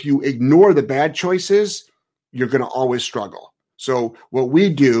 But if you ignore the bad choices, you're going to always struggle. So what we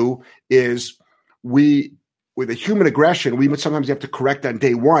do is with a human aggression, we sometimes have to correct on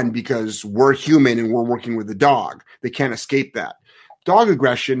day one because we're human and we're working with the dog. They can't escape that. Dog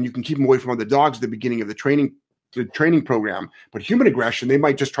aggression, you can keep them away from other dogs at the beginning of the training program. But human aggression, they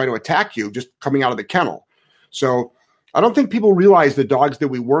might just try to attack you just coming out of the kennel. So I don't think people realize the dogs that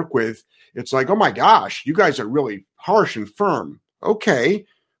we work with, it's like, oh my gosh, you guys are really harsh and firm. Okay,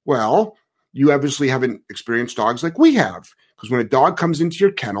 well, you obviously haven't experienced dogs like we have. Because when a dog comes into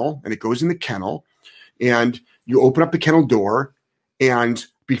your kennel and it goes in the kennel and you open up the kennel door and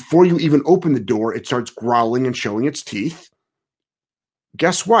before you even open the door, it starts growling and showing its teeth.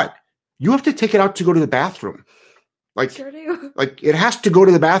 Guess what? You have to take it out to go to the bathroom. Sure do. Like it has to go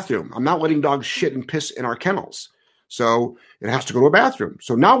to the bathroom. I'm not letting dogs shit and piss in our kennels. So it has to go to a bathroom.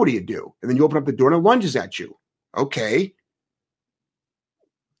 So now what do? And then you open up the door and it lunges at you. Okay.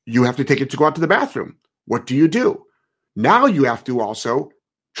 You have to take it to go out to the bathroom. What do? Now you have to also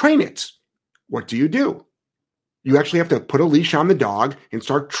train it. What do? You actually have to put a leash on the dog and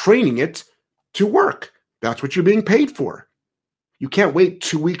start training it to work. That's what you're being paid for. You can't wait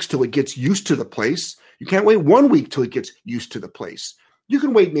 2 weeks till it gets used to the place. You can't wait 1 week till it gets used to the place. You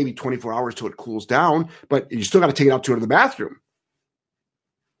can wait maybe 24 hours till it cools down, but you still got to take it out to go to the bathroom.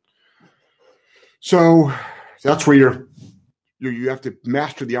 So that's where you have to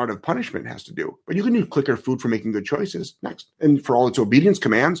master the art of punishment has to do. But you can use clicker food for making good choices next. And for all its obedience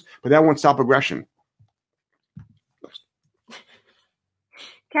commands, but that won't stop aggression. Next.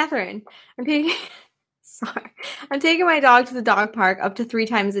 Catherine, I'm taking my dog to the dog park up to 3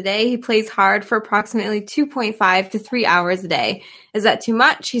 times a day. He plays hard for approximately 2.5 to 3 hours a day. Is that too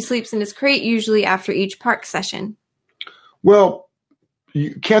much? He sleeps in his crate usually after each park session. Well,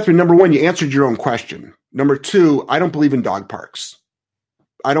 Catherine, number one, you answered your own question. Number two, I don't believe in dog parks.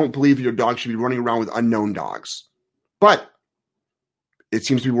 I don't believe your dog should be running around with unknown dogs. But it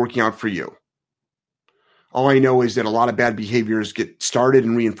seems to be working out for you. All I know is that a lot of bad behaviors get started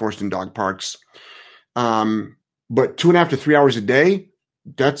and reinforced in dog parks. But 2.5 to 3 hours a day,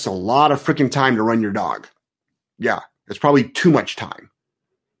 that's a lot of freaking time to run your dog. Yeah, it's probably too much time.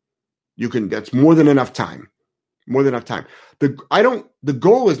 That's more than enough time. More than enough time. The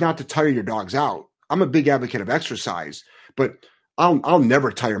goal is not to tire your dogs out. I'm a big advocate of exercise, but I'll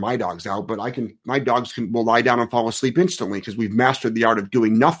never tire my dogs out, but my dogs will lie down and fall asleep instantly because we've mastered the art of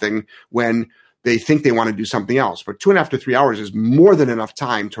doing nothing when they think they want to do something else. But 2.5 to 3 hours is more than enough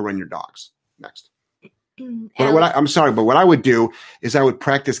time to run your dogs. Next. I'm sorry, but what I would do is I would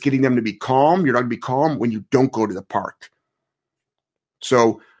practice getting them to be calm, your dog to be calm when you don't go to the park.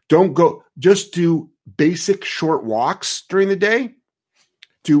 So just do basic short walks during the day.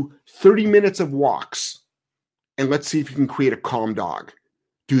 Do 30 minutes of walks, and let's see if you can create a calm dog.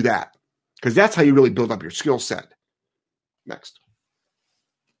 Do that, because that's how you really build up your skill set. Next.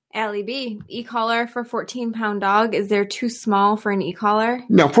 Allie B, e-collar for 14-pound dog. Is there too small for an e-collar?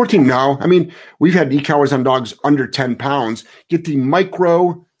 No, 14, no. I mean, we've had e-collars on dogs under 10 pounds. Get the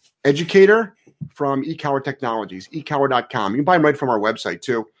micro educator from e-collar technologies, ecollar.com. You can buy them right from our website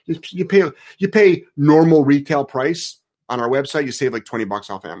too. You pay normal retail price on our website. You save like $20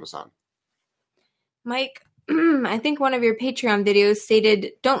 off Amazon. Mike, I think one of your Patreon videos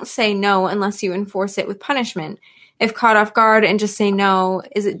stated, don't say no unless you enforce it with punishment. If caught off guard and just say no,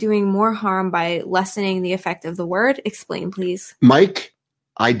 is it doing more harm by lessening the effect of the word? Explain, please. Mike,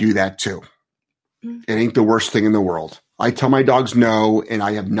 I do that too. It ain't the worst thing in the world. I tell my dogs no, and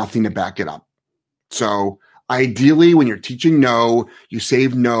I have nothing to back it up. So ideally, when you're teaching no, you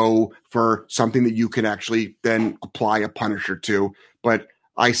save no for something that you can actually then apply a punisher to. But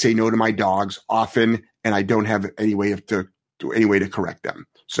I say no to my dogs often, and I don't have any way to correct them.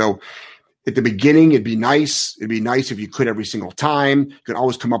 So at the beginning, it'd be nice. It'd be nice if you could every single time. You could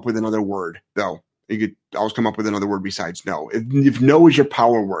always come up with another word, though. You could always come up with another word besides no. If no is your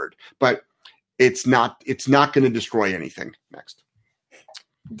power word, but it's not going to destroy anything. Next.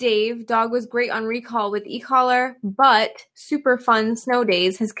 Dave, dog was great on recall with e-collar, but super fun snow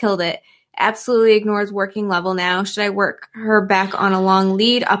days has killed it. Absolutely ignores working level now. Should I work her back on a long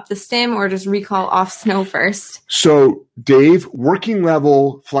lead up the stim or just recall off snow first? So, Dave, working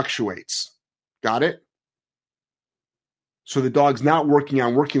level fluctuates. Got it? So the dog's not working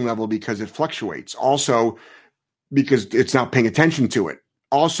on working level because it fluctuates. Also, because it's not paying attention to it.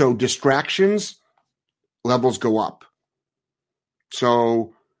 also distractions levels go up.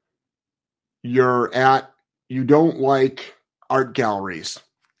 So you don't like art galleries.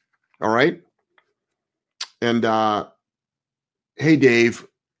 All right. And, hey, Dave,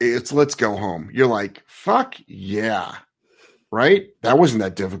 let's go home. You're like, fuck yeah. Right? That wasn't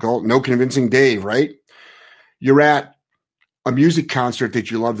that difficult. No convincing Dave, right? You're at a music concert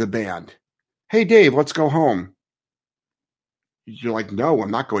that you love the band. Hey, Dave, let's go home. You're like, no,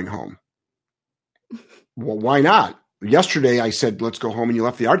 I'm not going home. Well, why not? Yesterday I said, let's go home, and you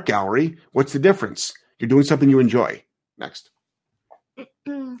left the art gallery. What's the difference? You're doing something you enjoy. Next.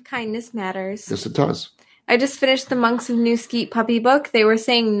 Kindness matters. Yes, it does. I just finished the Monks of New Skeet puppy book. They were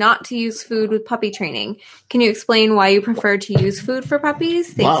saying not to use food with puppy training. Can you explain why you prefer to use food for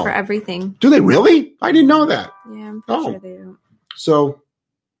puppies? Thanks for everything. Do they really? I didn't know that. Yeah, I'm pretty sure they don't. So,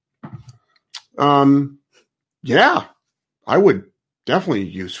 yeah, I would definitely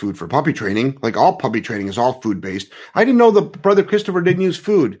use food for puppy training. Like all puppy training is all food-based. I didn't know the brother Christopher didn't use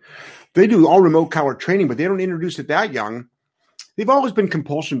food. They do all remote collar training, but they don't introduce it that young. They've always been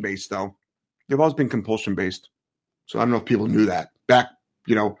compulsion-based, though. They've always been compulsion-based. So I don't know if people knew that. Back,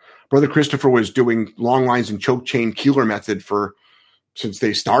 Brother Christopher was doing long lines and choke chain Keeler method since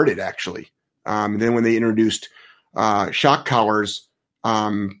they started, actually. And then when they introduced shock collars,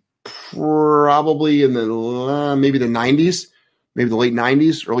 probably in maybe the 90s, maybe the late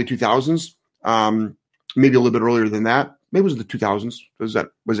 90s, early 2000s, maybe a little bit earlier than that. Maybe it was the 2000s. Was that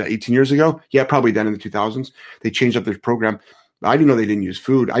 18 years ago? Yeah, probably then in the 2000s. They changed up their program. I didn't know they didn't use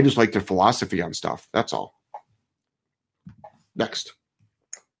food. I just like their philosophy on stuff. That's all. Next.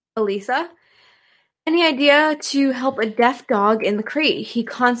 Elisa, any idea to help a deaf dog in the crate? He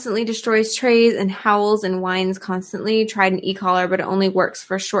constantly destroys trays and howls and whines constantly. Tried an e-collar, but it only works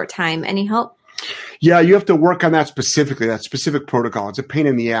for a short time. Any help? Yeah, you have to work on that specifically, that specific protocol. It's a pain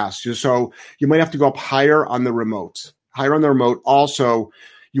in the ass. So you might have to go up higher on the remote. Also,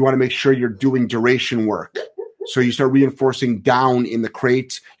 you want to make sure you're doing duration work. So you start reinforcing down in the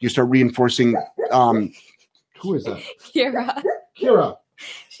crate. You start reinforcing. Who is that? Kira.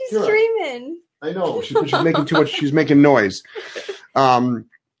 She's Kira. dreaming. I know. She's making too much. She's making noise. You want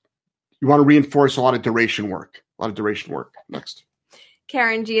to reinforce a lot of duration work. Next.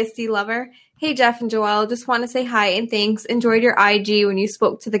 Karen, GSD lover. Hey, Jeff and Joelle. Just want to say hi and thanks. Enjoyed your IG when you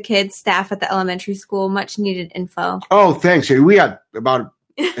spoke to the kids, staff at the elementary school. Much needed info. Oh, thanks. We got about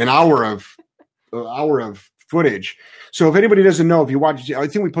an hour of footage. So if anybody doesn't know, if you watch, I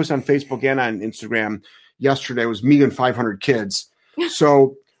think we posted on Facebook and on Instagram yesterday. It was me and 500 kids.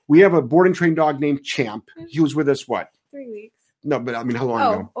 So we have a board and trained dog named Champ. He was with us, 3 weeks. No, but I mean, how long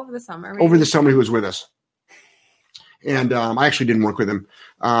ago? Over the summer. Maybe. Over the summer he was with us. And I actually didn't work with him.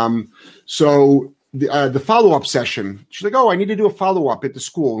 So the follow-up session, she's like, I need to do a follow-up at the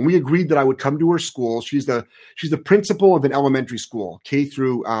school. And we agreed that I would come to her school. She's the principal of an elementary school, K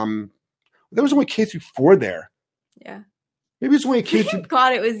through, there was only K through 4 there. Yeah. Maybe it's only a K through.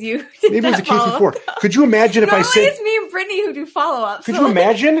 God, it was you. Maybe it was a K through 4. Could you imagine if I said? It's me and Brittany who do follow-ups. Could you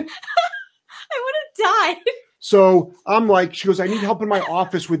imagine? I would have died. So I'm like, she goes, I need help in my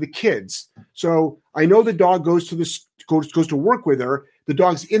office with the kids. So I know the dog goes to work with her. The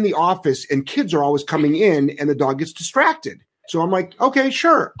dog's in the office and kids are always coming in and the dog gets distracted. So I'm like, okay,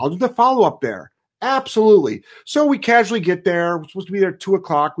 sure. I'll do the follow-up there. Absolutely. So we casually get there. We're supposed to be there at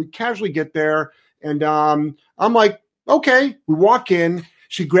 2:00. We casually get there. And I'm like, okay. We walk in.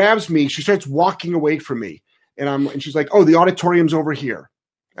 She grabs me. She starts walking away from me. And she's like, oh, the auditorium's over here.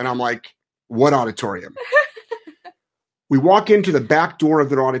 And I'm like, what auditorium? We walk into the back door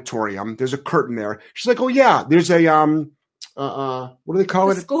of their auditorium. There's a curtain there. She's like, oh, yeah, there's a, what do they call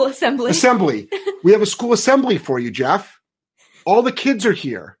it? School assembly. Assembly. We have a school assembly for you, Jeff. All the kids are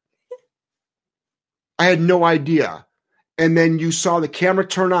here. I had no idea. And then you saw the camera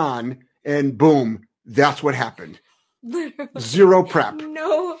turn on and boom, that's what happened. Literally. Zero prep.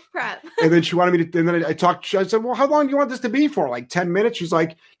 No prep. And then she wanted me to, and then I said, well, how long do you want this to be for? Like 10 minutes? She's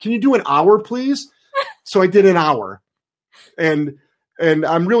like, can you do an hour, please? So I did an hour. And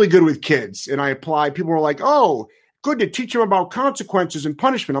I'm really good with kids. And I apply. People were like, oh, good to teach them about consequences and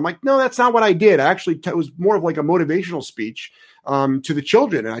punishment. I'm like, no, that's not what I did. It was more of like a motivational speech to the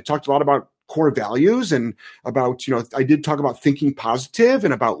children. And I talked a lot about core values and about, I did talk about thinking positive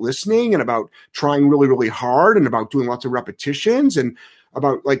and about listening and about trying really, really hard and about doing lots of repetitions and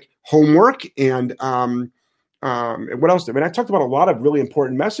about like homework and what else? I mean, I talked about a lot of really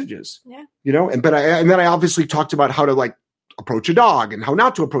important messages, yeah. And then I obviously talked about how to like approach a dog and how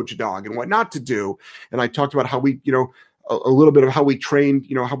not to approach a dog and what not to do. And I talked about how we, a little bit of how we trained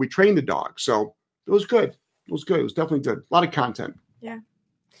the dog. So it was good. It was definitely good. A lot of content. Yeah.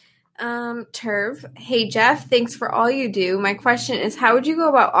 Turv. Hey, Jeff, thanks for all you do. My question is, how would you go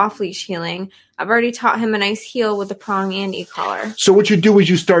about off-leash healing? I've already taught him a nice heel with the prong and e-collar. So what you do is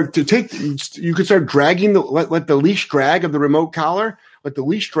you can start dragging let the leash drag of the remote collar, let the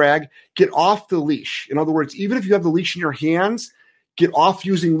leash drag, get off the leash. In other words, even if you have the leash in your hands, get off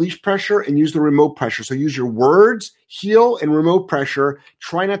using leash pressure and use the remote pressure. So use your words, heel, and remote pressure.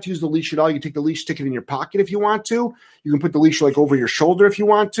 Try not to use the leash at all. You can take the leash, stick it in your pocket if you want to. You can put the leash like over your shoulder if you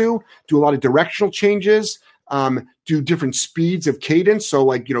want to. Do a lot of directional changes. Do different speeds of cadence. So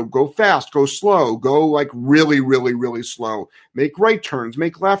like, go fast, go slow, go like really, really, really slow. Make right turns,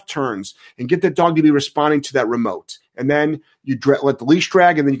 make left turns, and get that dog to be responding to that remote. And then you let the leash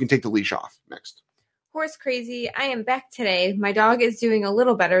drag, and then you can take the leash off. Next. Horse Crazy, I am back today. My dog is doing a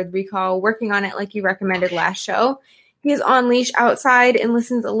little better with recall, working on it like you recommended last show. He is on leash outside and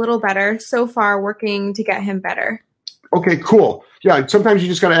listens a little better. So far, working to get him better. Okay, cool. Yeah, sometimes you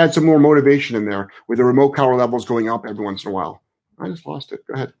just got to add some more motivation in there with the remote collar levels going up every once in a while. I just lost it.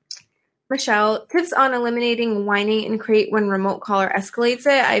 Go ahead. Michelle, tips on eliminating whining in crate when remote collar escalates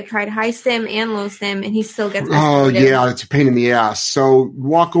it. I've tried high stim and low stim, and he still gets escalated. Oh, yeah, it's a pain in the ass. So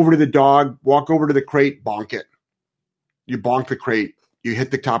walk over to the dog, walk over to the crate, bonk it. You bonk the crate. You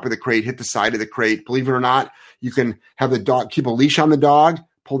hit the top of the crate, hit the side of the crate. Believe it or not, you can have the dog, keep a leash on the dog,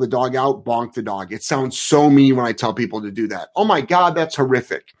 pull the dog out, bonk the dog. It sounds so mean when I tell people to do that. Oh, my God, that's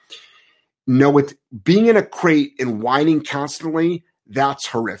horrific. No, with being in a crate and whining constantly, that's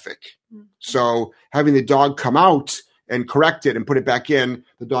horrific. So having the dog come out and correct it and put it back in,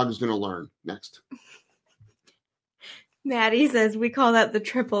 the dog is going to learn. Next. Maddie says we call that the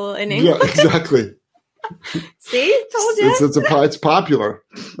triple in English. Yeah, exactly. See? Told you. It's popular.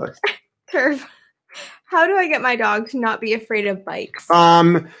 Next. Curve. How do I get my dog to not be afraid of bikes?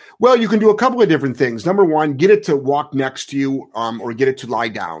 Well, you can do a couple of different things. Number one, get it to walk next to you or get it to lie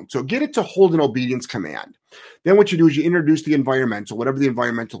down. So get it to hold an obedience command. Then what you do is you introduce the environmental, whatever the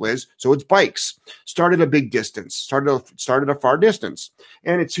environmental is. So it's bikes. Start at a big distance. Start at a far distance.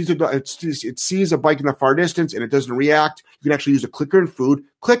 And it sees a bike in the far distance and it doesn't react. You can actually use a clicker and food.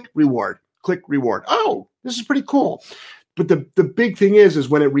 Click, reward. Click, reward. Oh, this is pretty cool. But the big thing is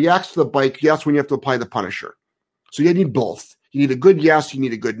when it reacts to the bike, that's when you have to apply the punisher. So you need both. You need a good yes. You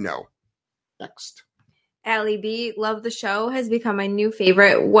need a good no. Next. Allie B, love the show, has become my new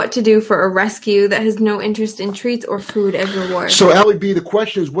favorite. What to do for a rescue that has no interest in treats or food as reward? So Allie B, the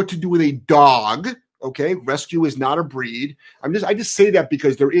question is what to do with a dog. Okay, rescue is not a breed. I just say that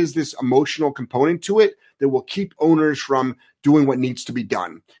because there is this emotional component to it that will keep owners from doing what needs to be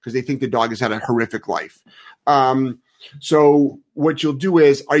done because they think the dog has had a horrific life. So what you'll do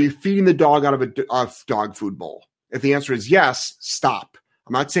is, are you feeding the dog out of a dog food bowl? If the answer is yes, stop.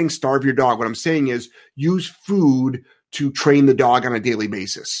 I'm not saying starve your dog. What I'm saying is use food to train the dog on a daily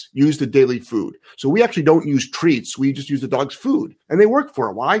basis. Use the daily food. So we actually don't use treats. We just use the dog's food. And they work for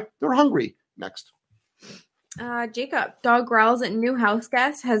it. Why? They're hungry. Next. Jacob, dog growls at new house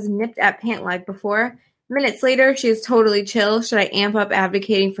guest, has nipped at pant leg before. Minutes later, she is totally chill. Should I amp up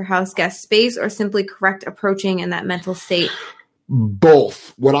advocating for house guest space or simply correct approaching in that mental state?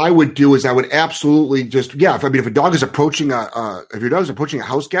 Both. What I would do is I would absolutely just, if a dog is approaching if your dog is approaching a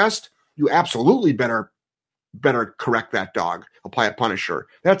house guest, you absolutely better correct that dog, apply a punisher.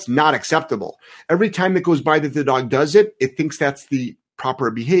 That's not acceptable. Every time that goes by that the dog does it, it thinks that's the proper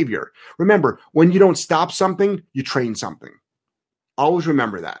behavior. Remember, when you don't stop something, you train something. Always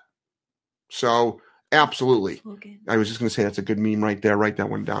remember that. So absolutely. Okay. I was just going to say that's a good meme right there. Write that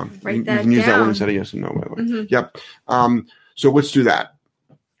one down. You can use that one instead of yes and no, by the way. Mm-hmm. Yep. So let's do that.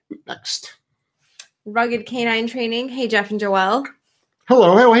 Next. Rugged Canine Training. Hey, Jeff and Joelle.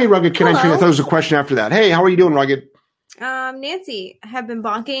 Hello. Hey, Rugged Canine Training. I thought it was a question after that. Hey, how are you doing, Rugged? Nancy, have been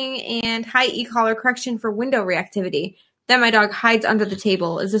bonking and high e-collar correction for window reactivity. Then my dog hides under the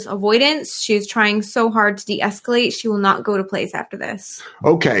table. Is this avoidance? She is trying so hard to de-escalate. She will not go to place after this.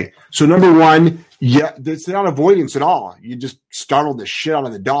 Okay. So number one, it's not avoidance at all. You just startled the shit out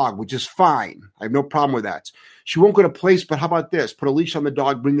of the dog, which is fine. I have no problem with that. She won't go to place, but how about this? Put a leash on the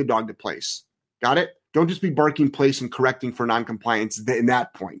dog, bring the dog to place. Got it? Don't just be barking place and correcting for noncompliance in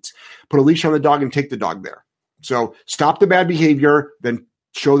that point. Put a leash on the dog and take the dog there. So stop the bad behavior, then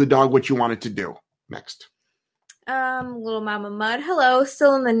show the dog what you want it to do. Next. Little Mama Mud. Hello.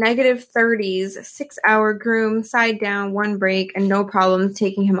 Still in the negative 30s. 6-hour groom, side down, 1 break, and no problems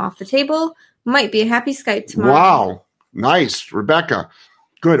taking him off the table. Might be a happy Skype tomorrow. Wow. Nice. Rebecca.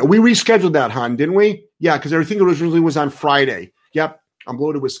 Good. We rescheduled that, hon, didn't we? Yeah, because everything originally was on Friday. Yep. I'm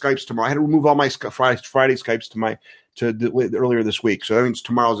loaded with Skypes tomorrow. I had to remove all my Friday Skypes earlier this week. So that means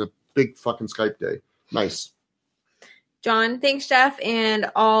tomorrow's a big fucking Skype day. Nice. John, thanks, Jeff,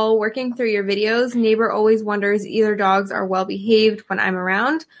 and all working through your videos. Neighbor always wonders either dogs are well behaved when I'm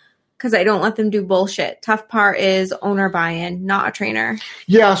around because I don't let them do bullshit. Tough part is owner buy-in, not a trainer.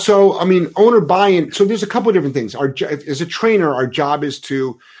 Yeah, so I mean, owner buy-in. So there's a couple of different things. As a trainer, our job is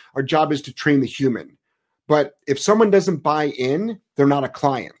to train the human. But if someone doesn't buy in, they're not a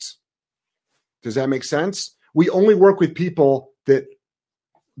client. Does that make sense? We only work with people that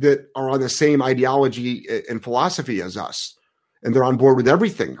are on the same ideology and philosophy as us, and they're on board with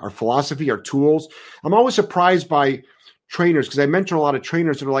everything, our philosophy, our tools. I'm always surprised by trainers because I mentor a lot of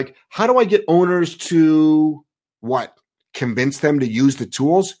trainers that are like, how do I get owners to what? Convince them to use the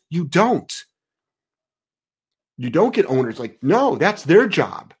tools? You don't get owners like, no, that's their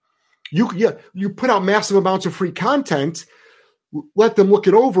job. You put out massive amounts of free content, let them look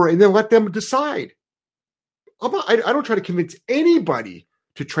it over, and then let them decide. I don't try to convince anybody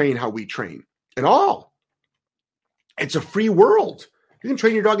to train how we train at all. It's a free world. You can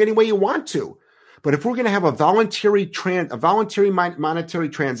train your dog any way you want to. But if we're going to have a voluntary monetary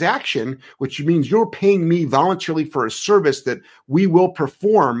transaction, which means you're paying me voluntarily for a service that we will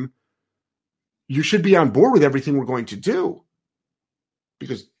perform, you should be on board with everything we're going to do.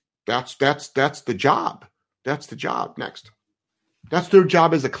 Because that's the job. That's the job. Next. That's their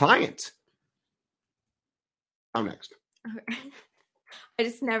job as a client. I'm next. Okay. I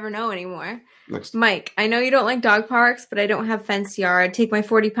just never know anymore. Next. Mike, I know you don't like dog parks, but I don't have fenced yard. Take my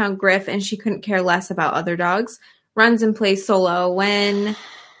 40-pound Griff, and she couldn't care less about other dogs. Runs and plays solo. When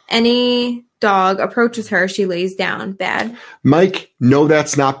any dog approaches her, she lays down. Bad? Mike, no,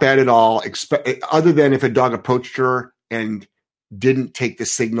 that's not bad at all. Other than if a dog approached her and didn't take the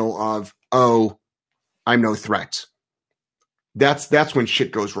signal of, oh, I'm no threat. That's when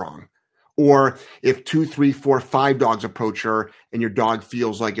shit goes wrong. Or if 2, 3, 4, 5 dogs approach her and your dog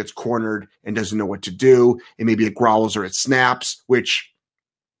feels like it's cornered and doesn't know what to do, and maybe it growls or it snaps, which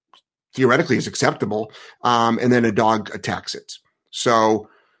theoretically is acceptable, and then a dog attacks it. So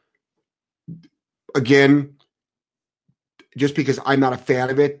again, just because I'm not a fan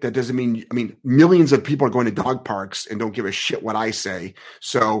of it, that doesn't mean, millions of people are going to dog parks and don't give a shit what I say.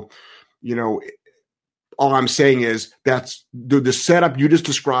 So, all I'm saying is that's the setup you just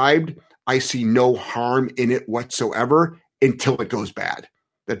described. I see no harm in it whatsoever until it goes bad.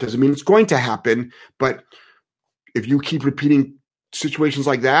 That doesn't mean it's going to happen, but if you keep repeating situations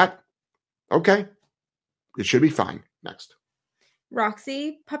like that, okay, it should be fine. Next.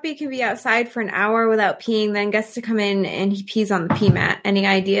 Roxy, puppy can be outside for an hour without peeing, then gets to come in and he pees on the pee mat. Any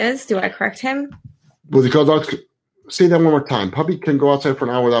ideas? Do I correct him? Well, say that one more time. Puppy can go outside for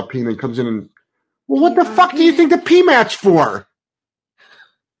an hour without peeing, then comes in and, well, what the fuck do you think the pee mat's for?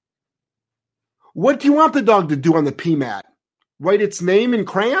 What do you want the dog to do on the pee mat? Write its name in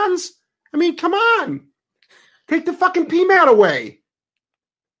crayons? Come on. Take the fucking pee mat away.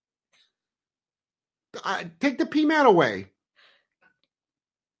 Take the pee mat away.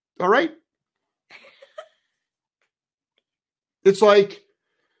 All right? It's like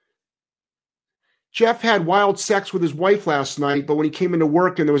Jeff had wild sex with his wife last night, but when he came into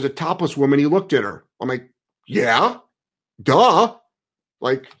work and there was a topless woman, he looked at her. I'm like, yeah, duh.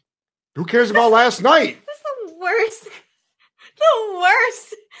 Like, who cares about last night? That's the worst,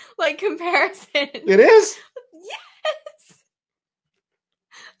 comparison. It is? Yes.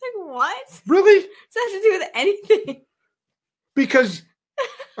 Like, what? Really? Does that have to do with anything? Because,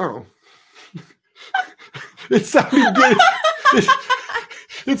 it sounded good.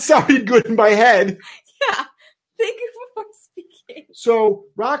 It sounded good in my head. Yeah. Thank you for speaking. So,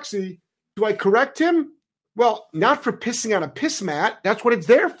 Roxy, do I correct him? Well, not for pissing on a piss mat. That's what it's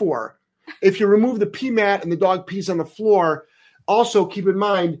there for. If you remove the pee mat and the dog pees on the floor, also keep in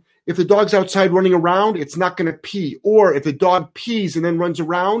mind, if the dog's outside running around, it's not going to pee. Or if the dog pees and then runs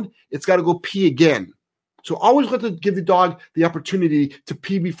around, it's got to go pee again. So always give the dog the opportunity to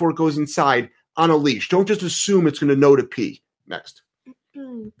pee before it goes inside on a leash. Don't just assume it's going to know to pee. Next.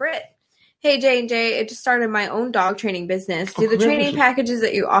 Britt. Hey, J&J, I just started my own dog training business. Do the training packages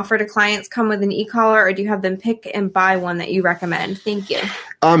that you offer to clients come with an e-collar, or do you have them pick and buy one that you recommend? Thank you.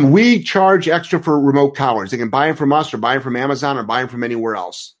 We charge extra for remote collars. They can buy them from us or buy them from Amazon or buy them from anywhere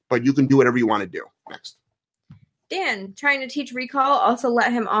else. But you can do whatever you want to do. Next. Dan, trying to teach recall, also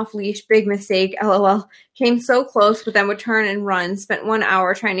let him off leash. Big mistake, LOL. Came so close, but then would turn and run. Spent 1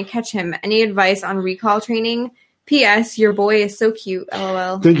 hour trying to catch him. Any advice on recall training? P.S. Your boy is so cute,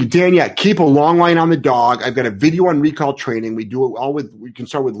 LOL. Thank you, Dan. Yeah, keep a long line on the dog. I've got a video on recall training. We do it all we can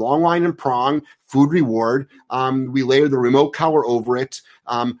start with long line and prong, food reward. We layer the remote collar over it.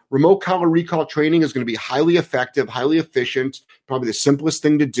 Remote collar recall training is going to be highly effective, highly efficient, probably the simplest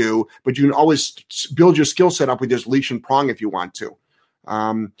thing to do, but you can always build your skill set up with just leash and prong if you want to.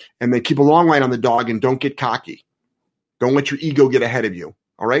 And then keep a long line on the dog and don't get cocky. Don't let your ego get ahead of you.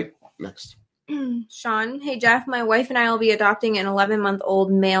 All right? Next. Sean, hey Jeff, my wife and I will be adopting an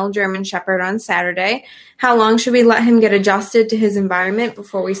 11-month-old male German Shepherd on Saturday. How long should we let him get adjusted to his environment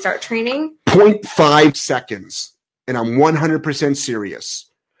before we start training? 0.5 seconds. And I'm 100% serious.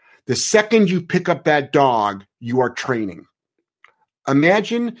 The second you pick up that dog, you are training.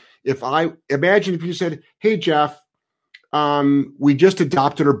 Imagine if you said, hey Jeff, we just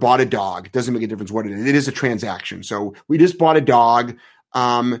adopted or bought a dog. It doesn't make a difference what it is. It is a transaction. So we just bought a dog.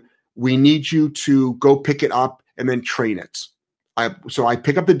 We need you to go pick it up and then train it. So I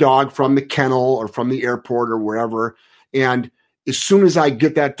pick up the dog from the kennel or from the airport or wherever. And as soon as I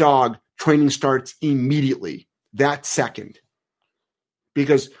get that dog, training starts immediately, that second.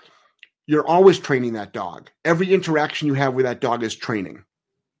 Because you're always training that dog. Every interaction you have with that dog is training.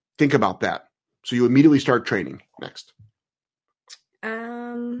 Think about that. So you immediately start training. Next.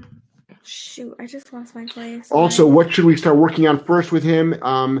 Shoot, I just lost my place. Also, what should we start working on first with him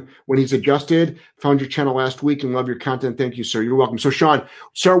when he's adjusted? Found your channel last week and love your content. Thank you, sir. You're welcome. So, Sean,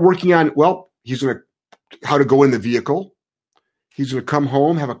 start working on, he's going to, how to go in the vehicle. He's going to come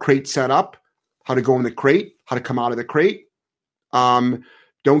home, have a crate set up, how to go in the crate, how to come out of the crate.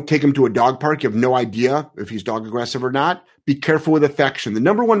 Don't take him to a dog park. You have no idea if he's dog aggressive or not. Be careful with affection. The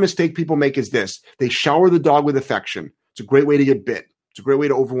number one mistake people make is this. They shower the dog with affection. It's a great way to get bit. It's a great way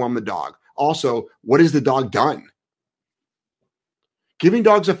to overwhelm the dog. Also, what has the dog done? Giving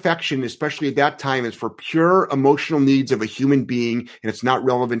dogs affection, especially at that time, is for pure emotional needs of a human being, and it's not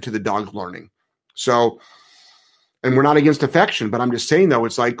relevant to the dog's learning. So, and we're not against affection, but I'm just saying, though,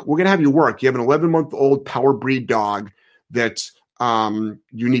 it's like, we're going to have you work. You have an 11-month-old power breed dog that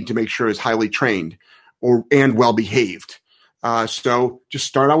you need to make sure is highly trained and well-behaved. So just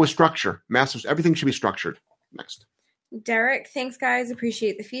start out with structure. Everything should be structured. Next. Derek, thanks guys.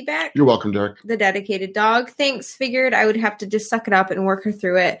 Appreciate the feedback. You're welcome, Derek. The dedicated dog, thanks. Figured I would have to just suck it up and work her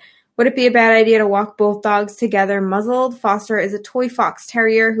through it. Would it be a bad idea to walk both dogs together muzzled? Foster is a toy fox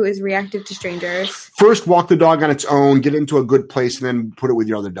terrier who is reactive to strangers. First, walk the dog on its own, get into a good place, and then put it with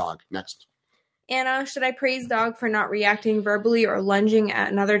your other dog. Next. Anna, should I praise dog for not reacting verbally or lunging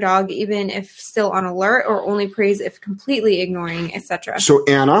at another dog even if still on alert, or only praise if completely ignoring, etc.? So,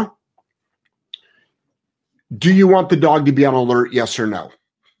 Anna, do you want the dog to be on alert, yes or no?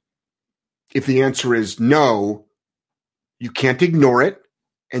 If the answer is no, you can't ignore it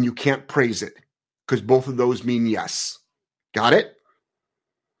and you can't praise it, because both of those mean yes. Got it?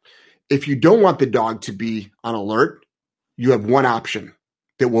 If you don't want the dog to be on alert, you have one option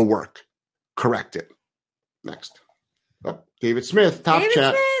that will work. Correct it. Next. David Smith, Top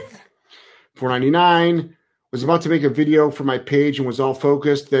Chat. Smith. $4.99. Was about to make a video for my page and was all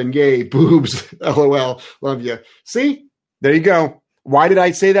focused. Then, yay, boobs. LOL. Love you. See? There you go. Why did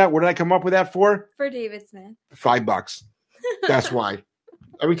I say that? What did I come up with that for? For David Smith. $5. That's why.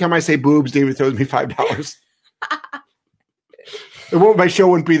 Every time I say boobs, David throws me $5. My show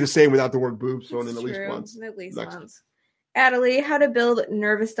wouldn't be the same without the word boobs thrown in at least once. At least once. Adelie, how to build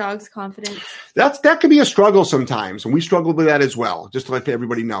nervous dogs' confidence. That can be a struggle sometimes, and we struggle with that as well. Just to let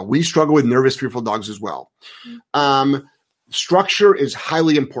everybody know, we struggle with nervous, fearful dogs as well. Structure is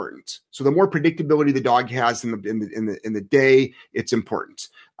highly important. So the more predictability the dog has in the day, it's important.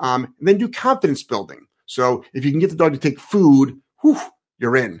 And then do confidence building. So if you can get the dog to take food,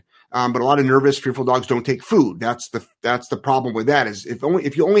 you're in. But a lot of nervous, fearful dogs don't take food. That's the problem with that. Is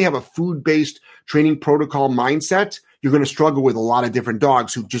if you only have a food-based training protocol mindset, you're going to struggle with a lot of different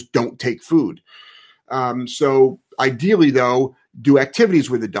dogs who just don't take food. So ideally, though, do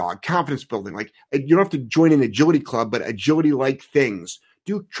activities with the dog, confidence building. Like, you don't have to join an agility club, but agility-like things.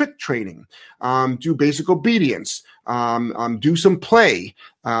 Do trick training. Do basic obedience. Do some play.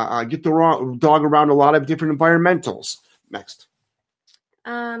 Get the dog around a lot of different environmentals. Next.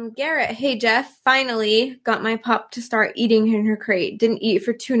 Garrett, hey Jeff, finally got my pup to start eating in her crate. Didn't eat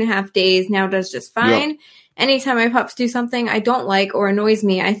for 2.5 days. Now does just fine. Yep. Anytime my pups do something I don't like or annoys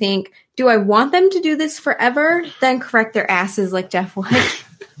me, I think, do I want them to do this forever? Then correct their asses like Jeff would.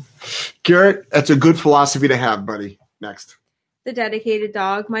 Garrett, that's a good philosophy to have, buddy. Next. The dedicated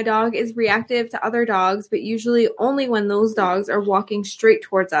dog. My dog is reactive to other dogs, but usually only when those dogs are walking straight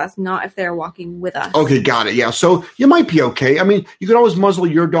towards us, not if they're walking with us. Okay, got it. Yeah, so you might be okay. I mean, you can always muzzle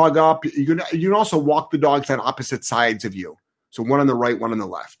your dog up. You can also walk the dogs on opposite sides of you. So one on the right, one on the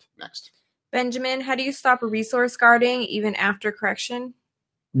left. Next. Benjamin, how do you stop a resource guarding even after correction?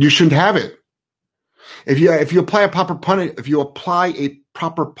 You shouldn't have it. If you apply a proper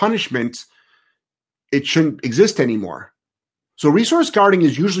punishment, it shouldn't exist anymore. So resource guarding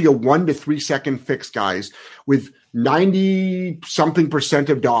is usually a 1 to 3 second fix, guys. With 90-something%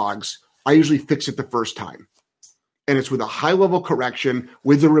 of dogs, I usually fix it the first time. And it's with a high-level correction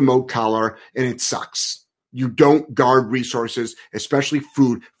with the remote collar, and it sucks. You don't guard resources, especially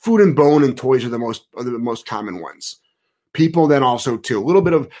food. Food and bone and toys are the most common ones. People then also too. A little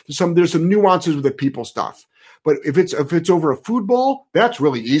bit of there's some nuances with the people stuff. But if it's over a food bowl, that's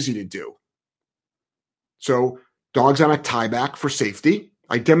really easy to do. So dogs on a tie back for safety.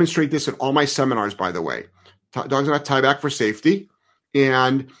 I demonstrate this in all my seminars, by the way. Dogs on a tie back for safety.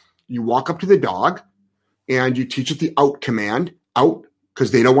 And you walk up to the dog and you teach it the out command, out,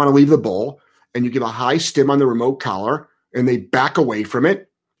 because they don't want to leave the bowl. And you give a high stim on the remote collar and they back away from it.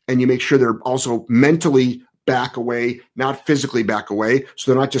 And you make sure they're also mentally back away, not physically back away.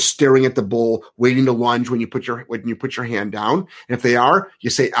 So they're not just staring at the bowl, waiting to lunge when you put your hand down. And if they are, you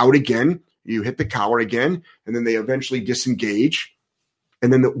say out again. You hit the collar again, and then they eventually disengage.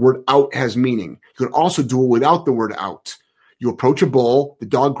 And then the word out has meaning. You can also do it without the word out. You approach a bowl, the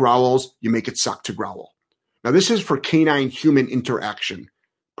dog growls, you make it suck to growl. Now, this is for canine-human interaction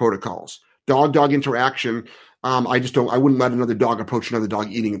protocols. Dog-dog interaction, I wouldn't let another dog approach another dog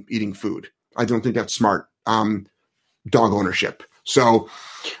eating food. I don't think that's smart dog ownership. So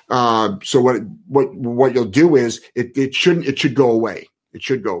what you'll do is it should go away. It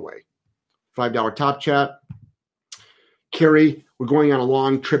should go away. $5 top chat. Carrie, we're going on a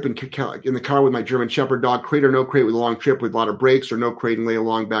long trip in the car with my German Shepherd dog. Crate or no crate with a long trip with a lot of brakes, or no crate and lay a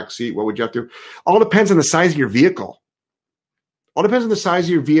long back seat. What would you have to do? All depends on the size of your vehicle. All depends on the size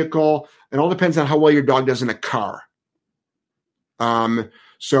of your vehicle, and all depends on how well your dog does in a car.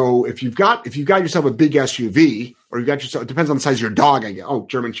 So if you've got yourself a big SUV, or you've got yourself, it depends on the size of your dog, I guess. Oh,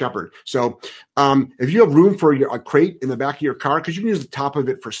 German Shepherd. So if you have room for a crate in the back of your car, because you can use the top of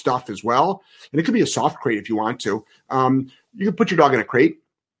it for stuff as well, and it could be a soft crate if you want to. You can put your dog in a crate.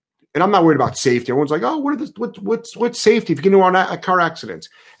 And I'm not worried about safety. Everyone's like, oh, what's safety if you get into a car accident?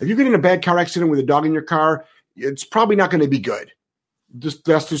 If you get in a bad car accident with a dog in your car, it's probably not going to be good.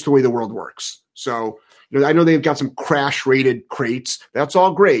 That's just the way the world works. So, I know they've got some crash-rated crates. That's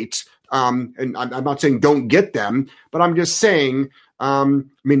all great. And I'm not saying don't get them, but I'm just saying,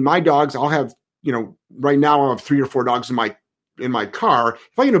 my dogs, I'll have, right now I'll have 3 or 4 dogs in my car.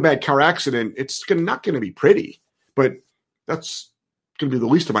 If I get in a bad car accident, it's not going to be pretty, but that's going to be the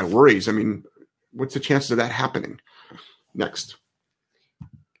least of my worries. What's the chances of that happening? Next.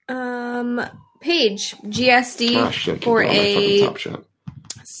 Paige, GSD for a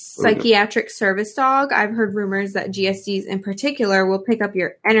psychiatric service dog. I've heard rumors that GSDs in particular will pick up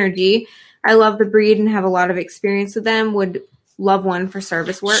your energy. I love the breed and have a lot of experience with them. Would love one for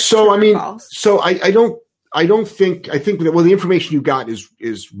service work. So I think the information you got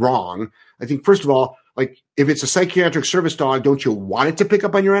is wrong. I think first of all, like if it's a psychiatric service dog, don't you want it to pick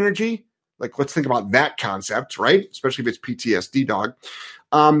up on your energy? Like let's think about that concept, right? Especially if it's PTSD dog.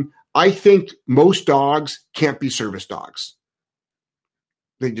 I think most dogs can't be service dogs.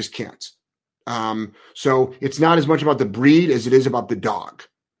 They just can't. So it's not as much about the breed as it is about the dog.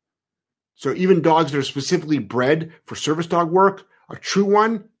 So even dogs that are specifically bred for service dog work, a true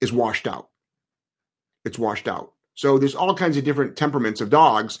one is washed out. It's washed out. So there's all kinds of different temperaments of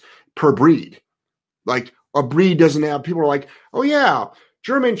dogs per breed. Like a breed doesn't have, people are like, oh yeah,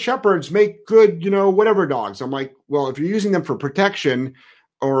 German Shepherds make good, whatever dogs. I'm like, well, if you're using them for protection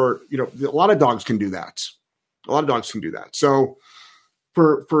or, a lot of dogs can do that. So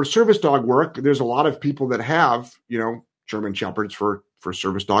for service dog work, there's a lot of people that have, German Shepherds for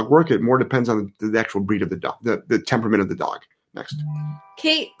service dog work. It more depends on the actual breed of the dog, the temperament of the dog. Next.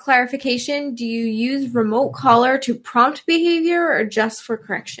 Kate, clarification. Do you use remote collar to prompt behavior or just for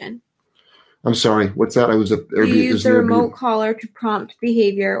correction? I'm sorry. What's that? Do you use the remote collar to prompt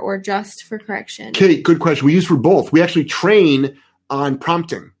behavior or just for correction? Kate, good question. We use for both. We actually train on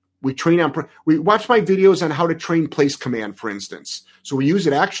prompting. We watch my videos on how to train place command, for instance. So we use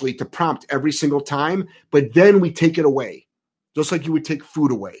it actually to prompt every single time, but then we take it away, just like you would take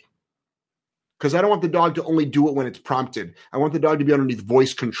food away. Because I don't want the dog to only do it when it's prompted. I want the dog to be underneath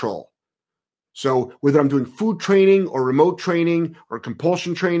voice control. So whether I'm doing food training or remote training or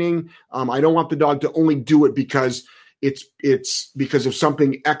compulsion training, I don't want the dog to only do it because it's because of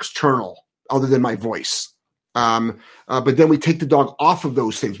something external other than my voice. But then we take the dog off of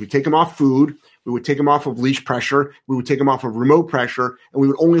those things. We take him off food. We would take him off of leash pressure. We would take him off of remote pressure, and we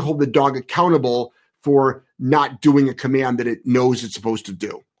would only hold the dog accountable for not doing a command that it knows it's supposed to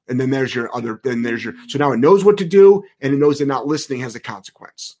do. And then so now it knows what to do, and it knows that not listening has a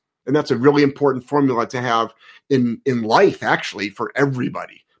consequence. And that's a really important formula to have in life, actually, for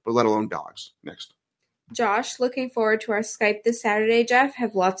everybody, but let alone dogs. Next. Josh, looking forward to our Skype this Saturday, Jeff.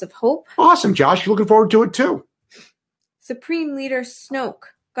 Have lots of hope. Awesome, Josh. Looking forward to it too. Supreme Leader Snoke.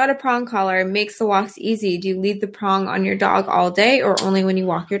 Got a prong collar. Makes the walks easy. Do you leave the prong on your dog all day or only when you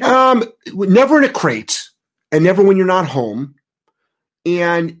walk your dog? Never in a crate and never when you're not home.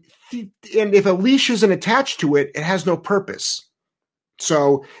 And if a leash isn't attached to it, it has no purpose.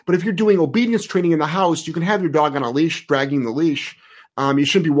 So, but if you're doing obedience training in the house, you can have your dog on a leash, dragging the leash. You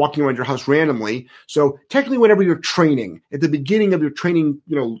shouldn't be walking around your house randomly. So technically, whenever you're training, at the beginning of your training,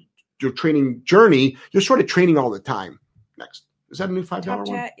 your training journey, you're sort of training all the time. Next. Is that a new $5 one?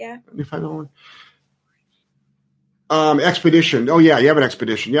 Chat, yeah. New $5 one? Expedition. Oh, yeah, you have an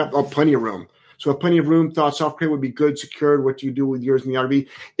expedition. Yeah, plenty of room. So plenty of room. Thought soft crate would be good, secured. What do you do with yours in the RV?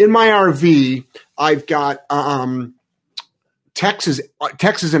 In my RV, I've got Tex is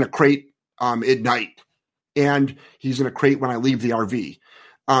in a crate at night. And he's in a crate when I leave the RV.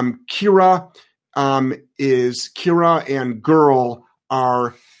 Kira and Girl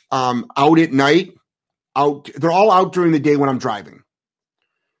are out at night. They're all out during the day when I'm driving.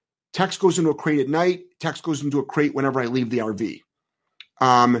 Tex goes into a crate at night. Tex goes into a crate whenever I leave the RV.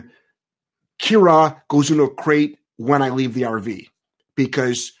 Kira goes into a crate when I leave the RV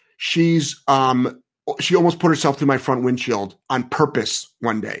because she almost put herself through my front windshield on purpose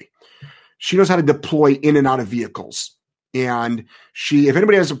one day. She knows how to deploy in and out of vehicles. And if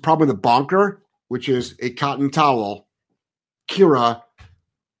anybody has a problem with a bonker, which is a cotton towel, Kira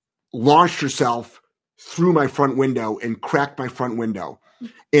launched herself through my front window and cracked my front window.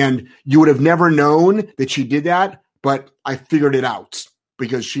 And you would have never known that she did that, but I figured it out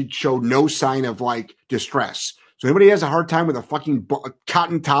because she showed no sign of distress. So anybody has a hard time with a fucking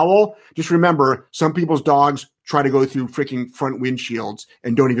cotton towel, just remember some people's dogs try to go through freaking front windshields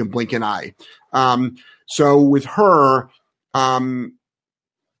and don't even blink an eye. So with her, I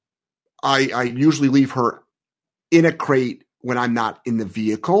usually leave her in a crate when I'm not in the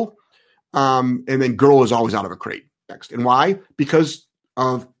vehicle. And then Girl is always out of a crate next. And why? Because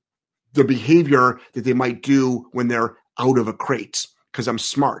of the behavior that they might do when they're out of a crate. Because I'm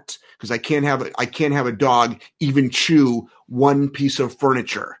smart. Because I can't have a dog even chew one piece of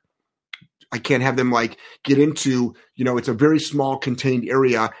furniture. I can't have them get into, it's a very small contained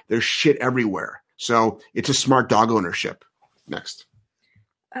area. There's shit everywhere. So it's a smart dog ownership. Next.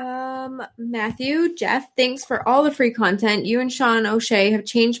 Matthew, Jeff, thanks for all the free content. You and Sean O'Shea have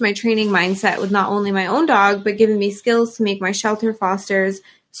changed my training mindset with not only my own dog, but given me skills to make my shelter fosters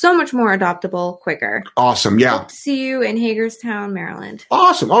so much more adoptable quicker. Awesome. Yeah. Hope to see you in Hagerstown, Maryland.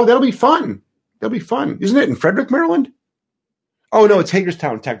 Awesome. Oh, that'll be fun. Isn't it in Frederick, Maryland? Oh, no, it's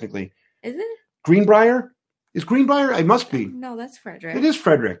Hagerstown, technically. Is it? Greenbrier? Is Greenbrier? I must be. No, that's Frederick. It is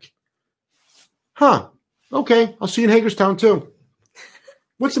Frederick. Huh. Okay. I'll see you in Hagerstown, too.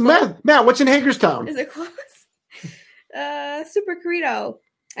 What's the Matt, what's in Hagerstown? Is it close? Super Corito.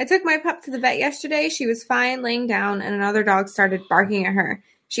 I took my pup to the vet yesterday. She was fine laying down, and another dog started barking at her.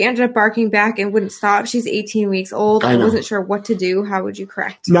 She ended up barking back and wouldn't stop. She's 18 weeks old. I wasn't sure what to do. How would you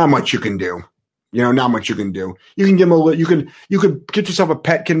correct? Not much you can do. Not much you can do. You can give them you could get yourself a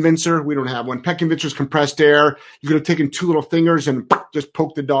pet convincer. We don't have one. Pet convincer's compressed air. You could have taken two little fingers and just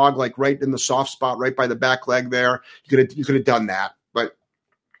poke the dog right in the soft spot, right by the back leg there. You could have done that. But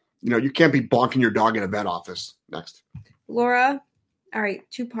you can't be bonking your dog in a vet office. Next. Laura. All right,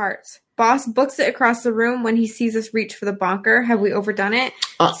 2 parts. Boss books it across the room when he sees us reach for the bonker. Have we overdone it?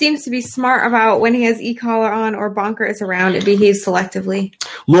 Seems to be smart about when he has e-collar on or bonker is around. It behaves selectively.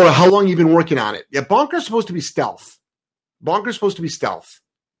 Laura, how long have you been working on it? Yeah, bonker's supposed to be stealth. All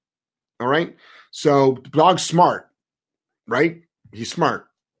right? So the dog's smart, right? He's smart.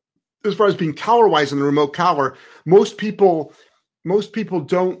 As far as being collar-wise on the remote collar, most people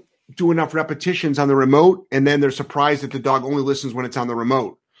don't do enough repetitions on the remote, and then they're surprised that the dog only listens when it's on the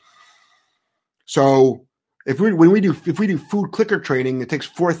remote. So if we do food clicker training, it takes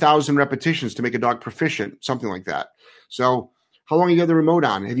 4,000 repetitions to make a dog proficient, something like that. So how long have you had the remote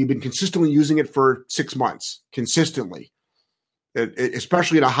on? Have you been consistently using it for 6 months? Consistently,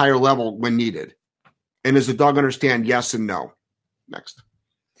 especially at a higher level when needed. And does the dog understand yes and no? Next.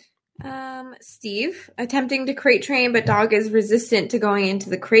 Steve, attempting to crate train, but dog is resistant to going into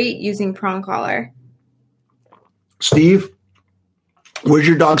the crate using prong collar. Steve, where's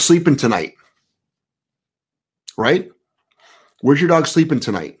your dog sleeping tonight? Right? Where's your dog sleeping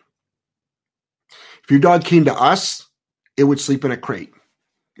tonight? If your dog came to us, it would sleep in a crate.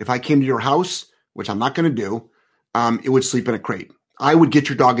 If I came to your house, which I'm not going to do, it would sleep in a crate. I would get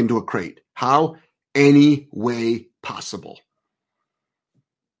your dog into a crate. How? Any way possible.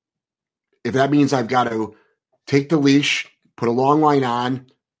 If that means I've got to take the leash, put a long line on,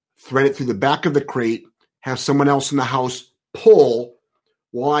 thread it through the back of the crate, have someone else in the house pull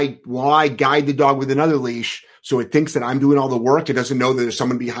while I guide the dog with another leash, so it thinks that I'm doing all the work. It doesn't know that there's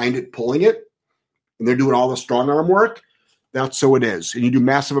someone behind it pulling it, and they're doing all the strong arm work. That's so it is. And you do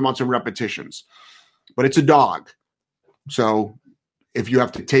massive amounts of repetitions. But it's a dog. So if you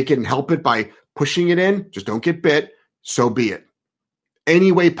have to take it and help it by pushing it in, just don't get bit, so be it.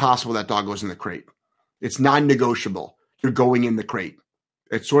 Any way possible, that dog goes in the crate. It's non-negotiable. You're going in the crate.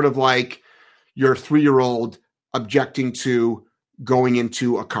 It's sort of like your 3-year-old objecting to going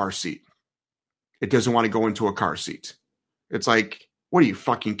into a car seat. It doesn't want to go into a car seat. It's like, what are you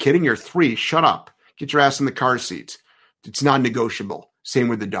fucking kidding? You're 3. Shut up. Get your ass in the car seat. It's non-negotiable. Same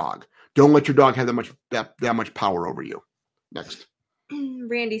with the dog. Don't let your dog have that much power over you. Next.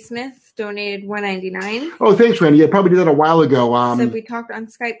 Randy Smith donated $1.99. Oh, thanks, Randy. I probably did that a while ago. Said we talked on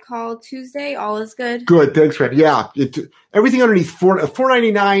Skype call Tuesday. All is good. Good. Thanks, Randy. Yeah. Everything underneath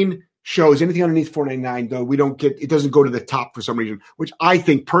 $4.99 shows, anything underneath $4.99, though, we don't get, it doesn't go to the top for some reason, which I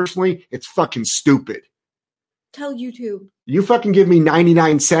think personally, it's fucking stupid. Tell YouTube. You fucking give me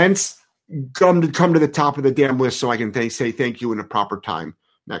 99 cents, come to the top of the damn list so I can say thank you in a proper time.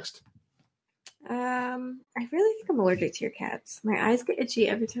 Next. I really think I'm allergic to your cats. My eyes get itchy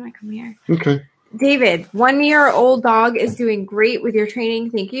every time I come here. Okay. David, 1-year-old dog is doing great with your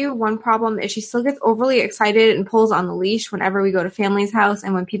training. Thank you. One problem is she still gets overly excited and pulls on the leash whenever we go to family's house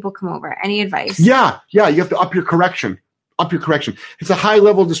and when people come over. Any advice? Yeah. You have to up your correction. It's a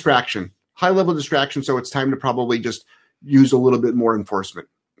high-level distraction. So it's time to probably just use a little bit more enforcement.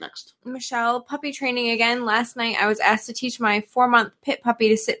 Next. Michelle, puppy training again. Last night I was asked to teach my 4-month pit puppy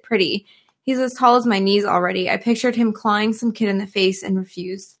to sit pretty. He's as tall as my knees already. I pictured him clawing some kid in the face and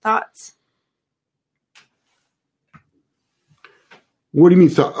refused. Thoughts? What do you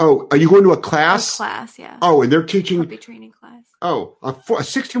mean? Are you going to a class? A class, yeah. Oh, and they're teaching puppy training class. Oh, a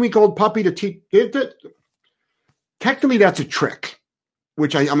 16-week-old puppy to teach. Technically, that's a trick,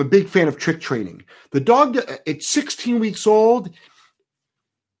 which I'm a big fan of trick training. The dog at 16 weeks old,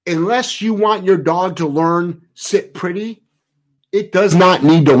 unless you want your dog to learn sit pretty, it does not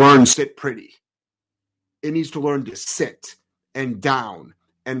need to learn sit pretty. It needs to learn to sit and down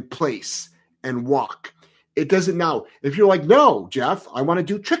and place and walk. It doesn't now. If you're like, no, Jeff, I want to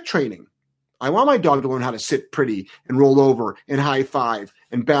do trick training. I want my dog to learn how to sit pretty and roll over and high five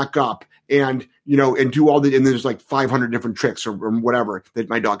and back up and, and do all the, and there's like 500 different tricks or whatever that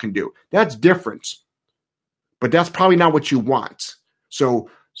my dog can do. That's different. But that's probably not what you want. So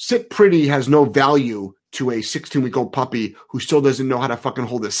sit pretty has no value to a 16-week-old puppy who still doesn't know how to fucking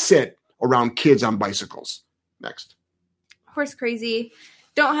hold a sit around kids on bicycles. Next. Horse crazy.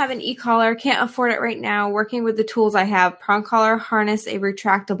 Don't have an e-collar. Can't afford it right now. Working with the tools I have. Prong collar, harness, a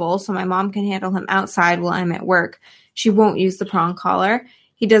retractable so my mom can handle him outside while I'm at work. She won't use the prong collar.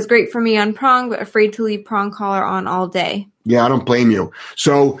 He does great for me on prong, but afraid to leave prong collar on all day. Yeah, I don't blame you.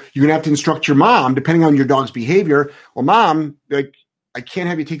 So you're going to have to instruct your mom, depending on your dog's behavior. Well, mom, I can't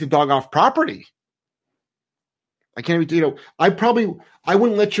have you take the dog off property. I can't even, I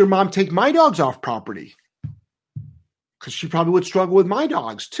wouldn't let your mom take my dogs off property because she probably would struggle with my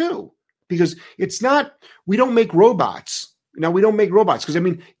dogs too. Because we don't make robots. Now, we don't make robots because,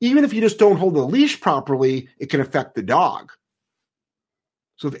 even if you just don't hold the leash properly, it can affect the dog.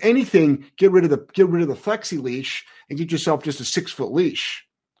 So if anything, get rid of the flexi leash and get yourself just a 6-foot leash.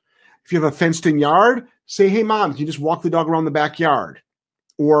 If you have a fenced-in yard, say, hey, mom, can you just walk the dog around the backyard?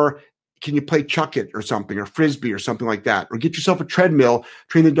 Or can you play chuck it or something, or frisbee or something like that? Or get yourself a treadmill,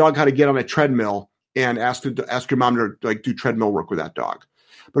 train the dog how to get on a treadmill, and ask your mom to do treadmill work with that dog.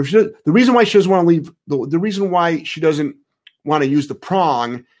 But the reason why she doesn't want to leave, the reason why she doesn't want to use the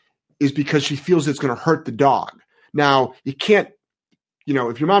prong is because she feels it's going to hurt the dog. Now, you can't,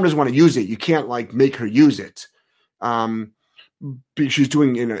 if your mom doesn't want to use it, you can't make her use it. She's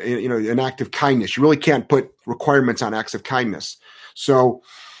doing an act of kindness. You really can't put requirements on acts of kindness. So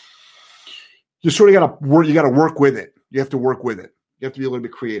you sort of got to work with it. You have to work with it. You have to be a little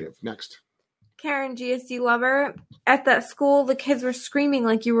bit creative. Next. Karen, GSD lover. At that school, the kids were screaming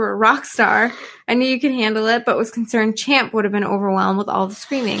like you were a rock star. I knew you could handle it, but was concerned Champ would have been overwhelmed with all the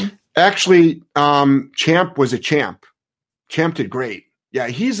screaming. Actually, Champ was a champ. Champ did great. Yeah,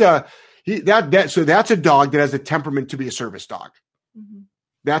 so that's a dog that has a temperament to be a service dog. Mm-hmm.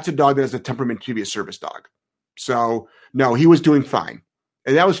 That's a dog that has a temperament to be a service dog. So no, he was doing fine.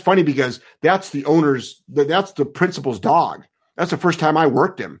 And that was funny because that's the principal's dog. That's the first time I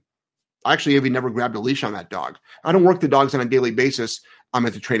worked him. I actually even never grabbed a leash on that dog. I don't work the dogs on a daily basis. I'm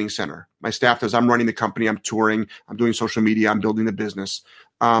at the training center. My staff does. I'm running the company. I'm touring. I'm doing social media. I'm building the business.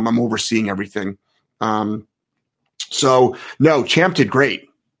 I'm overseeing everything. So no, Champ did great.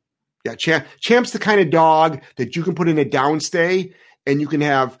 Yeah, Champ's the kind of dog that you can put in a downstay and you can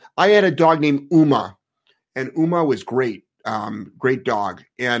have. I had a dog named Uma, and Uma was great, great dog.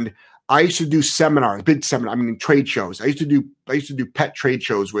 And I used to do seminars, trade shows. I used to do pet trade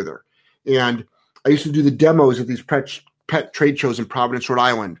shows with her, and I used to do the demos of these pet trade shows in Providence, Rhode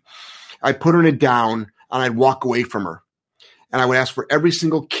Island. I'd put her in a down and I'd walk away from her, and I would ask for every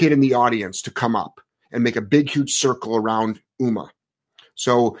single kid in the audience to come up and make a big, huge circle around Uma.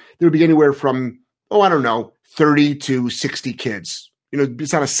 So there would be anywhere from, 30 to 60 kids.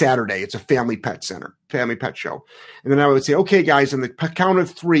 It's on a Saturday. It's a family pet show. And then I would say, okay, guys, on the count of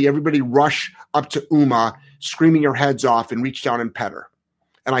 3, everybody rush up to Uma, screaming your heads off and reach down and pet her.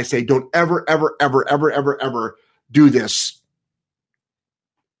 And I say, don't ever, ever, ever, ever, ever, ever do this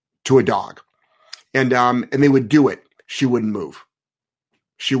to a dog. And they would do it. She wouldn't move.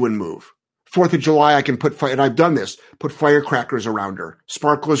 4th of July, I can put and I've done this, put firecrackers around her,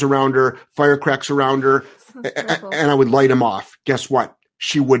 sparklers around her, firecracks around her, and I would light them off. Guess what?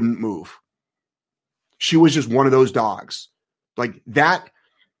 She wouldn't move. She was just one of those dogs. Like that.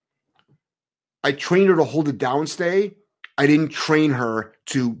 I trained her to hold a downstay. I didn't train her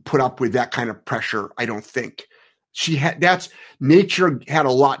to put up with that kind of pressure, I don't think. Nature had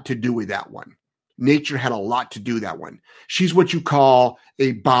a lot to do with that one. Nature had a lot to do that one. She's what you call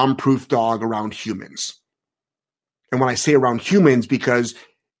a bomb-proof dog around humans. And when I say around humans, because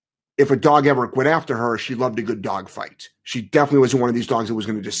if a dog ever went after her, she loved a good dog fight. She definitely wasn't one of these dogs that was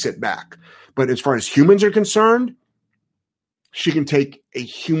going to just sit back. But as far as humans are concerned, she can take a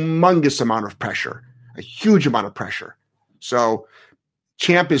humongous amount of pressure, a huge amount of pressure. So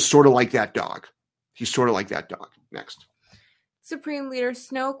Champ is sort of like that dog. He's sort of like that dog. Next. Supreme Leader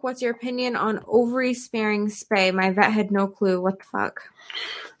Snoke, what's your opinion on ovary-sparing spay? My vet had no clue. What the fuck?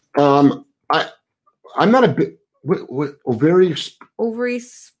 I'm not a bit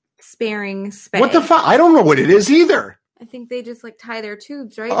ovary-sparing spay. What the fuck? I don't know what it is either. I think they just like tie their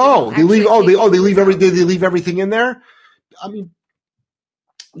tubes, right? They leave everything in there. I mean,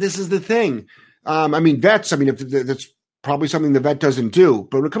 this is the thing. Vets. That's probably something the vet doesn't do.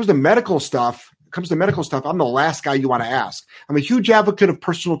 But when it comes to medical stuff, I'm the last guy you want to ask. I'm a huge advocate of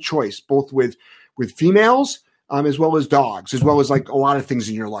personal choice, both with females, as well as dogs, as well as like a lot of things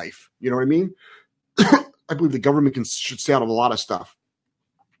in your life. You know what I mean? I believe the government should stay out of a lot of stuff.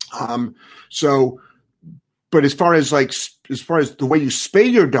 But as far as the way you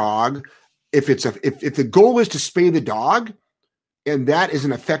spay your dog, if the goal is to spay the dog, and that is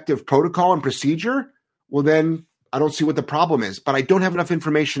an effective protocol and procedure, well then I don't see what the problem is. But I don't have enough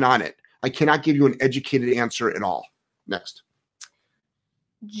information on it. I cannot give you an educated answer at all. Next.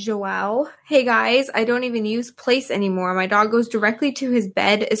 Joao. Hey guys, I don't even use place anymore. My dog goes directly to his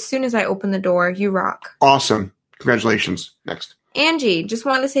bed as soon as I open the door. You rock. Awesome. Congratulations. Next. Angie, just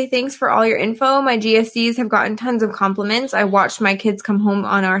want to say thanks for all your info. My GSDs have gotten tons of compliments. I watched my kids come home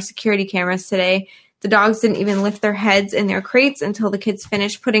on our security cameras today. The dogs didn't even lift their heads in their crates until the kids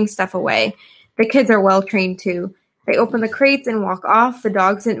finished putting stuff away. The kids are well trained too. They open the crates and walk off. The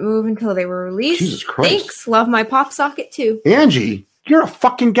dogs didn't move until they were released. Jesus Christ. Thanks. Love my pop socket too. Angie, you're a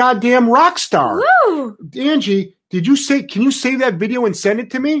fucking goddamn rock star. Woo! Angie, can you save that video and send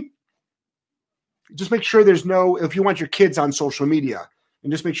it to me? Just make sure if you want your kids on social media,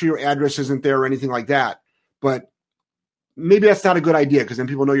 and just make sure your address isn't there or anything like that. But maybe that's not a good idea because then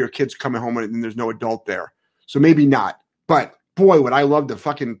people know your kid's coming home and there's no adult there. So maybe not. But boy, would I love to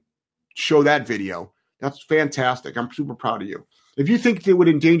fucking show that video. That's fantastic. I'm super proud of you. If you think it would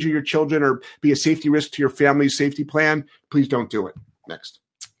endanger your children or be a safety risk to your family's safety plan, please don't do it. Next.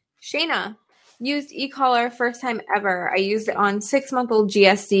 Shayna. Used e-collar first time ever. I used it on 6-month-old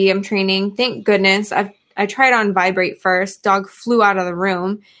GSD. I'm training. Thank goodness. I tried on vibrate first. Dog flew out of the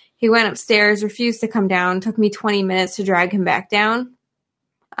room. He went upstairs, refused to come down. Took me 20 minutes to drag him back down.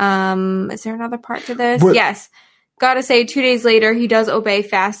 Is there another part to this? Yes. Gotta say, 2 days later, he does obey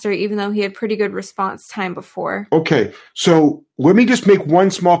faster, even though he had pretty good response time before. Okay, so let me just make one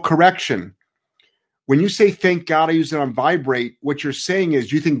small correction. When you say, thank God I use it on vibrate, what you're saying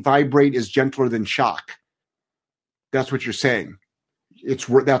is you think vibrate is gentler than shock. That's what you're saying.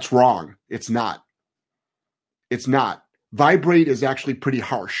 That's wrong. It's not. It's not. Vibrate is actually pretty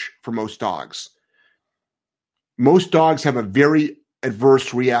harsh for most dogs. Most dogs have a very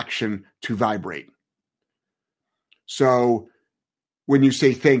adverse reaction to vibrate. So when you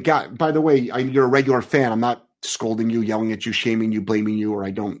say thank God, by the way, you're a regular fan. I'm not scolding you, yelling at you, shaming you, blaming you, or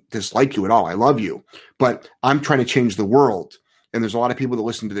I don't dislike you at all. I love you. But I'm trying to change the world. And there's a lot of people that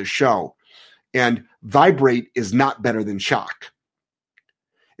listen to this show. And vibrate is not better than shock.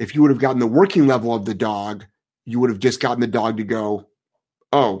 If you would have gotten the working level of the dog, you would have just gotten the dog to go,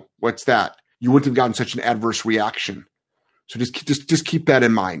 oh, what's that? You wouldn't have gotten such an adverse reaction. So just keep that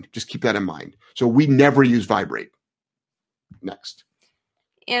in mind. Just keep that in mind. So we never use vibrate. Next.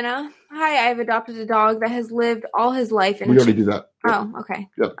 Anna, hi, I've adopted a dog that has lived all his life. We already do that. Yep. Oh, okay.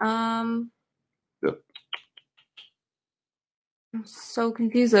 Yep. Yep. I'm so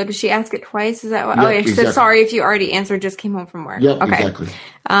confused though. Did she ask it twice? Is that what? Yep, oh, yeah. She exactly. said, sorry if you already answered, just came home from work. Yep, okay. Exactly.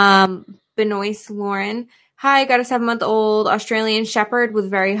 Benoist Lauren. Hi, got a 7-month-old Australian Shepherd with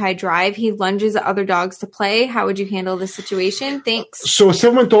very high drive. He lunges at other dogs to play. How would you handle this situation? Thanks. So a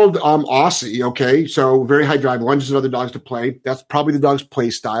 7-month-old Aussie, okay, so very high drive, lunges at other dogs to play. That's probably the dog's play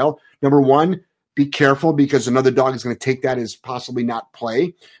style. Number one, be careful because another dog is going to take that as possibly not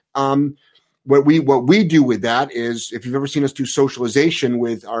play. What we do with that is, if you've ever seen us do socialization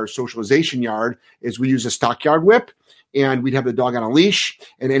with our socialization yard, is we use a stockyard whip. And we'd have the dog on a leash,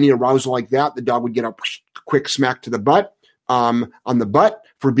 and any arousal like that, the dog would get a quick smack to the butt, on the butt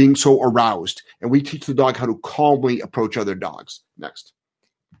for being so aroused. And we teach the dog how to calmly approach other dogs. Next.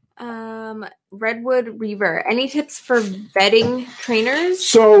 Redwood Reaver. Any tips for vetting trainers?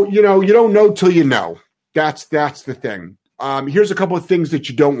 So, you don't know till you know. That's the thing. Here's a couple of things that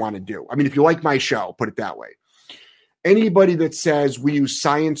you don't want to do. I mean, if you like my show, put it that way. Anybody that says we use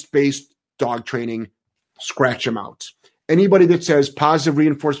science-based dog training, scratch them out. Anybody that says positive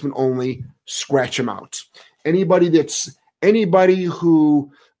reinforcement only, scratch them out. Anybody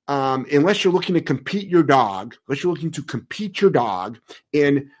who, unless you're looking to compete your dog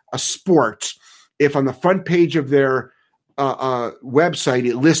in a sport, if on the front page of their website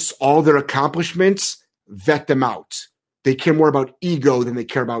it lists all their accomplishments, vet them out. They care more about ego than they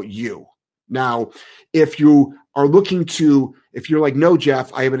care about you. Now, if you are if you're like, no,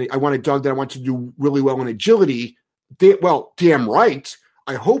 Jeff, I want a dog that I want to do really well in agility. Damn right.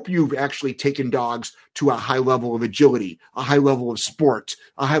 I hope you've actually taken dogs to a high level of agility, a high level of sport,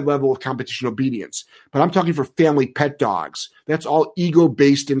 a high level of competition obedience. But I'm talking for family pet dogs. That's all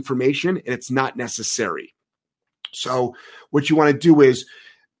ego-based information, and it's not necessary. So what you want to do is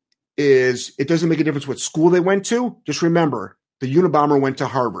it doesn't make a difference what school they went to. Just remember, the Unabomber went to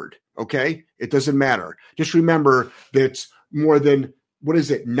Harvard, okay? It doesn't matter. Just remember that more than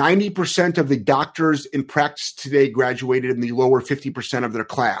 90% of the doctors in practice today graduated in the lower 50% of their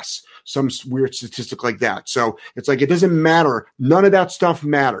class. Some weird statistic like that. So it's like, it doesn't matter. None of that stuff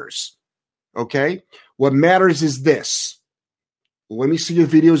matters. Okay? What matters is this. Let me see your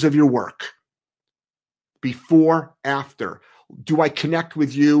videos of your work. Before, after. Do I connect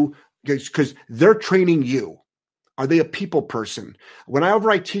with you? Because they're training you. Are they a people person?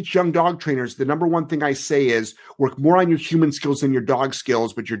 Whenever I teach young dog trainers, the number one thing I say is work more on your human skills than your dog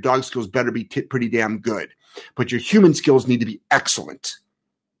skills, but your dog skills better be pretty damn good. But your human skills need to be excellent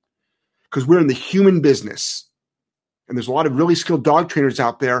because we're in the human business. And there's a lot of really skilled dog trainers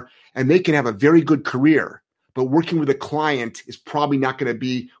out there, and they can have a very good career. But working with a client is probably not going to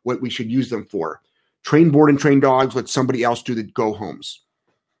be what we should use them for. Train, board, and train dogs. Let somebody else do the go-homes.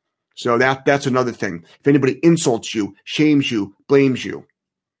 So that's another thing. If anybody insults you, shames you, blames you,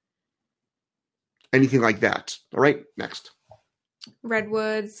 anything like that. All right, next.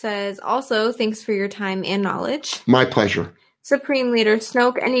 Redwood says, also, thanks for your time and knowledge. My pleasure. Supreme Leader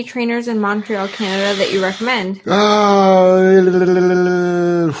Snoke, any trainers in Montreal, Canada that you recommend?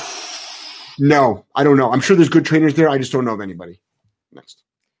 No, I don't know. I'm sure there's good trainers there. I just don't know of anybody. Next.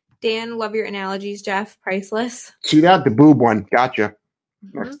 Dan, love your analogies, Jeff. Priceless. See that? The boob one. Gotcha.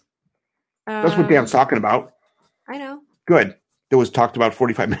 Mm-hmm. Next. That's what Dan's talking about. I know. Good. That was talked about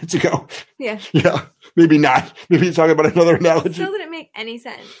 45 minutes ago. Yeah. Yeah. Maybe not. Maybe he's talking about another analogy. Still didn't make any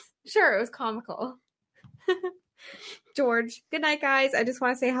sense. Sure, it was comical. George, good night, guys. I just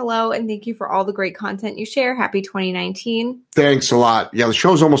want to say hello and thank you for all the great content you share. Happy 2019. Thanks a lot. Yeah, the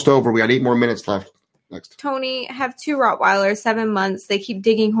show's almost over. We got 8 more minutes left. Next. Tony, have 2 Rottweilers, 7 months. They keep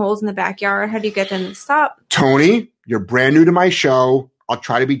digging holes in the backyard. How do you get them to stop? Tony, you're brand new to my show. I'll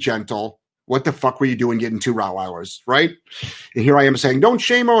try to be gentle. What the fuck were you doing getting 2 Rottweilers, right? And here I am saying, don't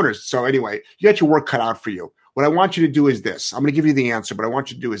shame owners. So anyway, you got your work cut out for you. What I want you to do is this. I'm going to give you the answer, but I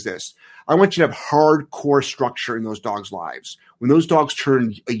want you to do is this. I want you to have hardcore structure in those dogs' lives. When those dogs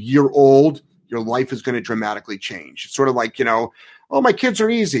turn a year old, your life is going to dramatically change. It's sort of like, oh, my kids are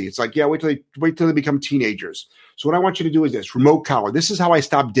easy. It's like, yeah, wait till they become teenagers. So what I want you to do is this. Remote collar. This is how I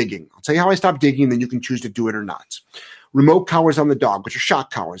stop digging. I'll tell you how I stop digging, and then you can choose to do it or not. Remote collars on the dog, which are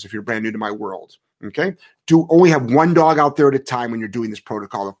shock collars if you're brand new to my world. Okay? Only have 1 dog out there at a time when you're doing this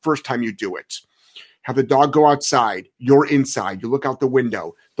protocol, the first time you do it. Have the dog go outside. You're inside. You look out the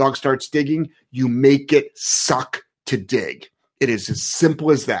window. Dog starts digging. You make it suck to dig. It is as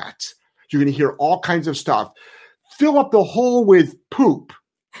simple as that. You're going to hear all kinds of stuff. Fill up the hole with poop.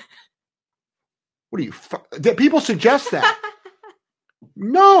 What do you? People suggest that.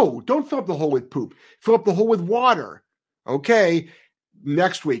 No, don't fill up the hole with poop. Fill up the hole with water. Okay.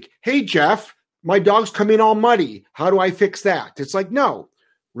 Next week. Hey, Jeff, my dog's come in all muddy. How do I fix that? It's like, no.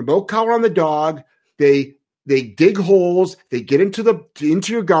 Remote collar on the dog. They dig holes. They get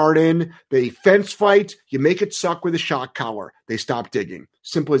into your garden. They fence fight. You make it suck with a shock collar. They stop digging.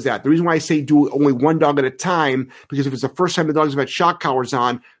 Simple as that. The reason why I say do only one dog at a time, because if it's the first time the dogs have had shock collars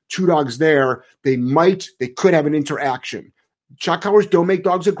on, 2 dogs there, they could have an interaction. Shock collars don't make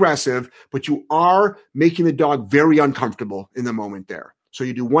dogs aggressive, but you are making the dog very uncomfortable in the moment there. So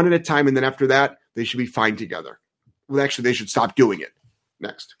you do one at a time, and then after that, they should be fine together. Well, actually, they should stop doing it.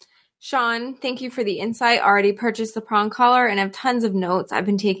 Next. Sean, thank you for the insight. Already purchased the prong collar and have tons of notes I've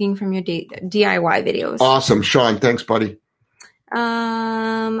been taking from your DIY videos. Awesome. Sean, thanks, buddy.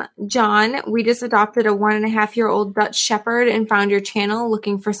 John, we just adopted a 1.5-year-old Dutch Shepherd and found your channel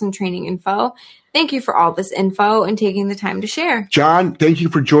looking for some training info. Thank you for all this info and taking the time to share. John, thank you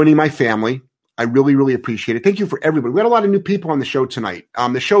for joining my family. I really, really appreciate it. Thank you for everybody. We had a lot of new people on the show tonight.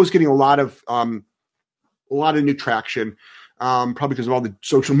 The show is getting a lot of new traction, probably because of all the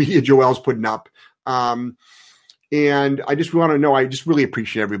social media Joelle's putting up. And I just want to know, I just really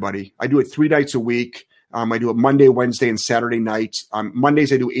appreciate everybody. I do it 3 nights a week. I do it Monday, Wednesday, and Saturday nights.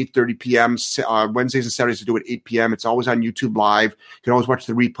 Mondays I do 8:30 p.m. Wednesdays and Saturdays I do it 8 p.m. It's always on YouTube Live. You can always watch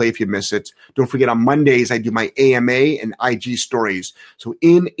the replay if you miss it. Don't forget on Mondays I do my AMA and IG stories. So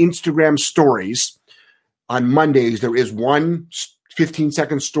in Instagram stories on Mondays there is one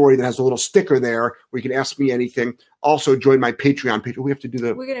 15-second story that has a little sticker there where you can ask me anything. Also join my Patreon page. We have to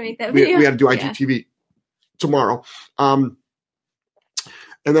do We're gonna make that video. We have to do IGTV tomorrow.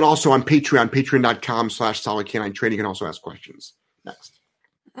 And then also on Patreon, patreon.com/solidk9training. You can also ask questions. Next.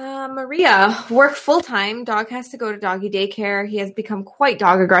 Maria, work full-time. Dog has to go to doggy daycare. He has become quite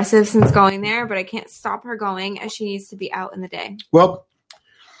dog aggressive since going there, but I can't stop her going as she needs to be out in the day. Well,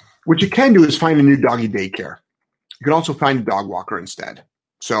 what you can do is find a new doggy daycare. You can also find a dog walker instead.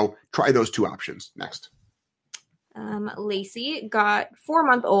 So try those 2 options. Next. Lacey got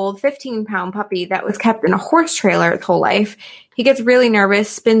 4-month-old, 15-pound puppy that was kept in a horse trailer its whole life. He gets really nervous,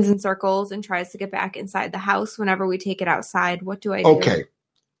 spins in circles, and tries to get back inside the house whenever we take it outside. What do I do? Okay.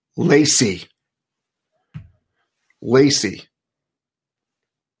 Lacey.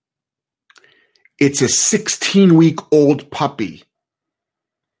 It's a 16-week-old puppy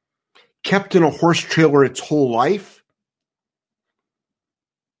kept in a horse trailer its whole life.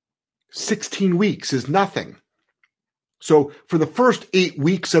 16 weeks is nothing. So for the first 8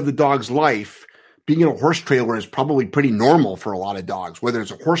 weeks of the dog's life, being in a horse trailer is probably pretty normal for a lot of dogs, whether it's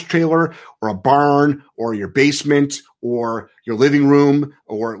a horse trailer or a barn or your basement or your living room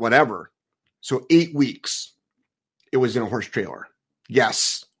or whatever. So 8 weeks, it was in a horse trailer.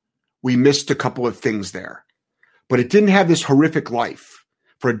 Yes, we missed a couple of things there, but it didn't have this horrific life.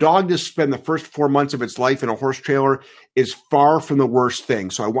 For a dog to spend the first 4 months of its life in a horse trailer is far from the worst thing.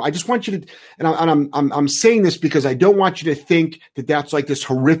 So I just want you to, and I'm saying this because I don't want you to think that that's like this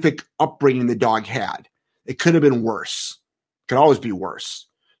horrific upbringing the dog had. It could have been worse. It could always be worse.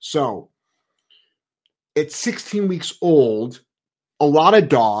 So at 16 weeks old, a lot of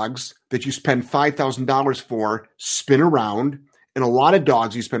dogs that you spend $5,000 for spin around, and a lot of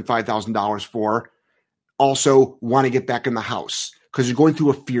dogs you spend $5,000 for also want to get back in the house, because you're going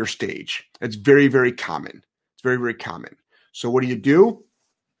through a fear stage. It's very, very common. It's very, very common. So what do?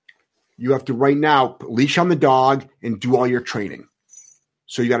 You have to right now put leash on the dog and do all your training.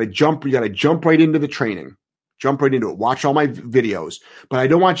 So you got to jump right into the training. Jump right into it. Watch all my videos. But I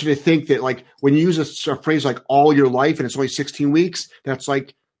don't want you to think that like when you use a phrase like all your life and it's only 16 weeks, that's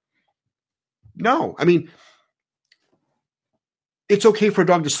like, no. I mean, it's okay for a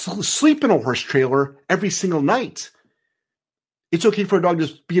dog to sleep in a horse trailer every single night. It's okay for a dog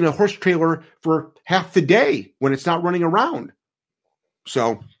to be in a horse trailer for half the day when it's not running around.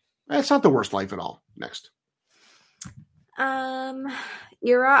 So that's not the worst life at all. Next. Ira,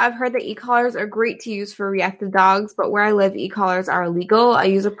 I've heard that e-collars are great to use for reactive dogs, but where I live, e-collars are illegal. I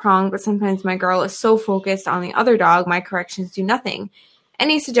use a prong, but sometimes my girl is so focused on the other dog, my corrections do nothing.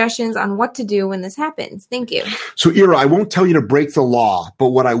 Any suggestions on what to do when this happens? Thank you. So, Ira, I won't tell you to break the law,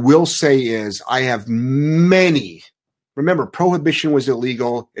 but what I will say is I have many. Remember, prohibition was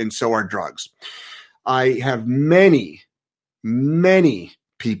illegal, and so are drugs. I have many, many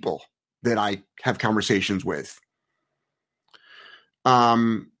people that I have conversations with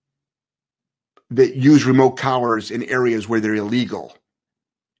that use remote collars in areas where they're illegal,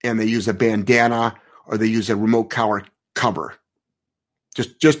 and they use a bandana or they use a remote collar cover.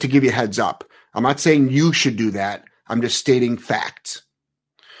 Just to give you a heads up. I'm not saying you should do that. I'm just stating facts.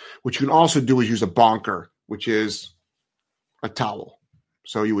 What you can also do is use a bonker, which is a towel.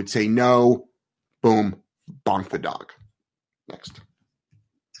 So you would say no, boom, bonk the dog. Next.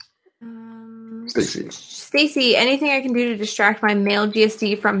 Stacy, anything I can do to distract my male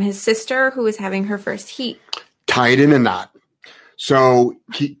GSD from his sister who is having her first heat? Tie it in a knot. So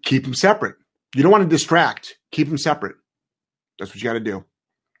keep them separate. You don't want to distract. Keep them separate. That's what you got to do.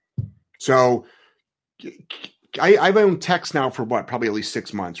 So I've owned Tex now for what? Probably at least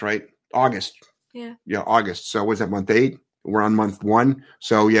 6 months, right? August. Yeah. Yeah, August. So was that month 8? We're on month 1.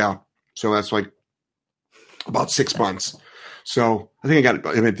 So yeah. So that's like about 6 months. So I think I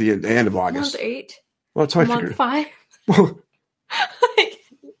got it at the end of August. Month 8? Well, that's how I figured. Month 5?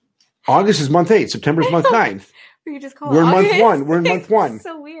 August is month 8. September is month 9. You just call We're in August. month 1. We're in month 1.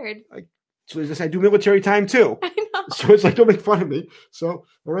 So weird. So I do military time too. I know. So it's like, don't make fun of me. So,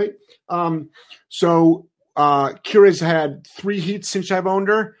 all right. Kira's had 3 heats since I've owned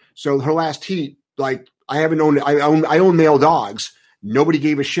her. So her last heat, like I own male dogs. Nobody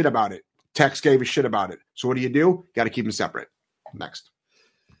gave a shit about it. Tex gave a shit about it. So what do? Got to keep them separate. Next.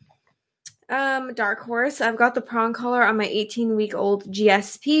 Dark Horse. I've got the prong collar on my 18-week-old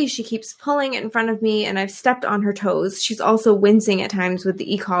GSP. She keeps pulling it in front of me, and I've stepped on her toes. She's also wincing at times with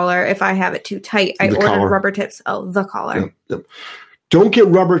the e-collar if I have it too tight. I ordered rubber tips. Oh, the collar. Yep. Don't get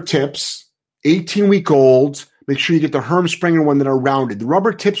rubber tips. 18-week-olds. Make sure you get the Herm Sprenger one that are rounded. The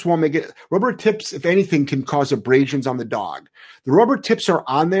rubber tips won't make it. Rubber tips, if anything, can cause abrasions on the dog. The rubber tips are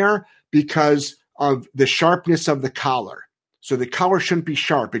on there because of the sharpness of the collar. So the collar shouldn't be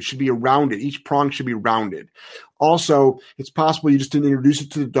sharp. It should be rounded. Each prong should be rounded. Also, it's possible you just didn't introduce it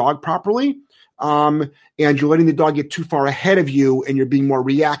to the dog properly, and you're letting the dog get too far ahead of you, and you're being more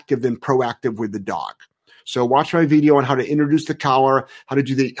reactive than proactive with the dog. So watch my video on how to introduce the collar, how to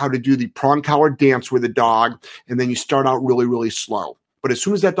do the prong collar dance with the dog, and then you start out really, really slow. But as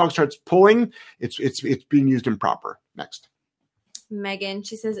soon as that dog starts pulling, it's being used improper. Next. Megan,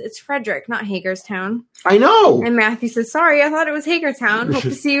 she says, it's Frederick, not Hagerstown. I know. And Matthew says, sorry, I thought it was Hagerstown. Hope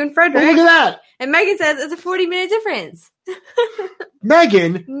to see you in Frederick. Oh, look at that. And Megan says, it's a 40-minute difference.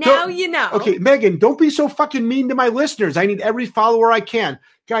 Megan. Now you know. Okay, Megan, don't be so fucking mean to my listeners. I need every follower I can.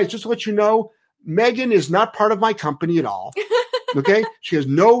 Guys, just to let you know, Megan is not part of my company at all. Okay? She has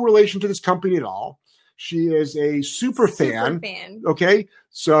no relation to this company at all. She is a super fan. Okay?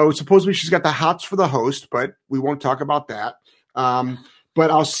 So supposedly she's got the hots for the host, but we won't talk about that. But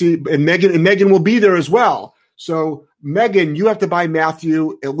I'll see, and Megan will be there as well. So Megan, you have to buy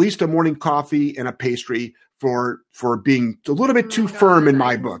Matthew at least a morning coffee and a pastry for being a little bit too firm in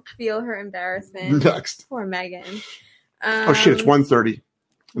my book. Feel her embarrassment. Next. Poor Megan. Oh shit, it's 1:30.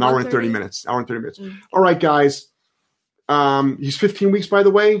 An hour and 30 minutes. Hour and 30 minutes. All right, guys. He's 15 weeks, by the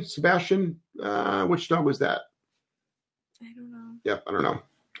way. Sebastian, which dog was that? I don't know. Yep, I don't know.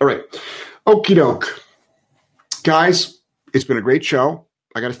 All right. Okie doke. Guys, it's been a great show.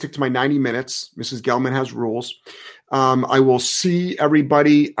 I got to stick to my 90 minutes. Mrs. Gelman has rules. I will see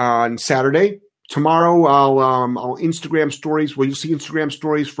everybody on Saturday. Tomorrow, I'll Instagram stories. Well, you'll see Instagram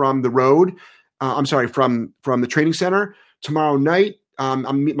stories from the road. From the training center. Tomorrow night,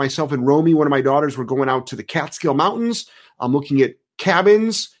 I'm meeting myself and Romy, one of my daughters. We're going out to the Catskill Mountains. I'm looking at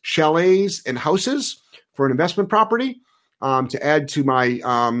cabins, chalets, and houses for an investment property to add to my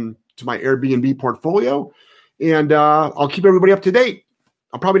Airbnb portfolio. And I'll keep everybody up to date.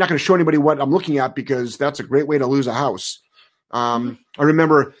 I'm probably not going to show anybody what I'm looking at because that's a great way to lose a house. I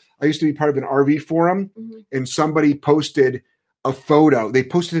remember I used to be part of an RV forum, and somebody posted a photo. They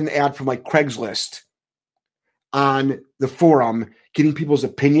posted an ad from like Craigslist on the forum, getting people's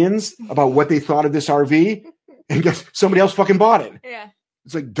opinions about what they thought of this RV. And guess somebody else fucking bought it. Yeah.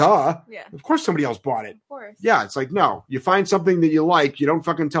 It's like, duh. Yeah. Of course somebody else bought it. Of course. Yeah. It's like, no, you find something that you like. You don't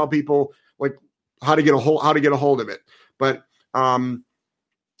fucking tell people like how to get a hold of it. But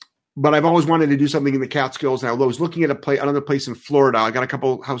I've always wanted to do something in the Catskills. And I was looking at another place in Florida. I got a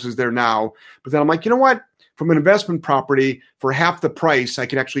couple houses there now. But then I'm like, you know what? From an investment property, for half the price, I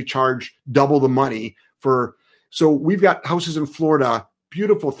can actually charge double the money for. So we've got houses in Florida,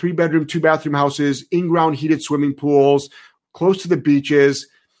 beautiful 3-bedroom, 2-bathroom houses, in-ground heated swimming pools, close to the beaches.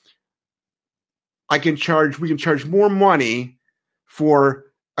 We can charge more money for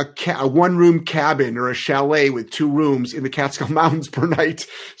a one-room cabin or a chalet with 2 rooms in the Catskill Mountains per night.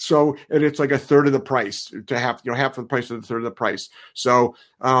 So, and it's like a third of the price to half of the price of a third of the price. So,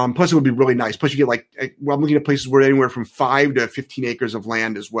 plus it would be really nice. Plus you get I'm looking at places where anywhere from 5 to 15 acres of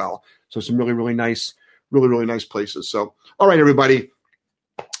land as well. So some really, really nice places. So, all right, everybody,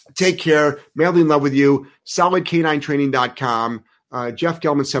 take care. Madly in love with you. SolidK9Training.com,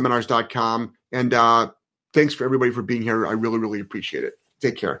 JeffGelmanSeminars.com. And, thanks for everybody for being here. I really, really appreciate it.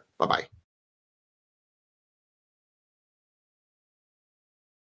 Take care. Bye-bye.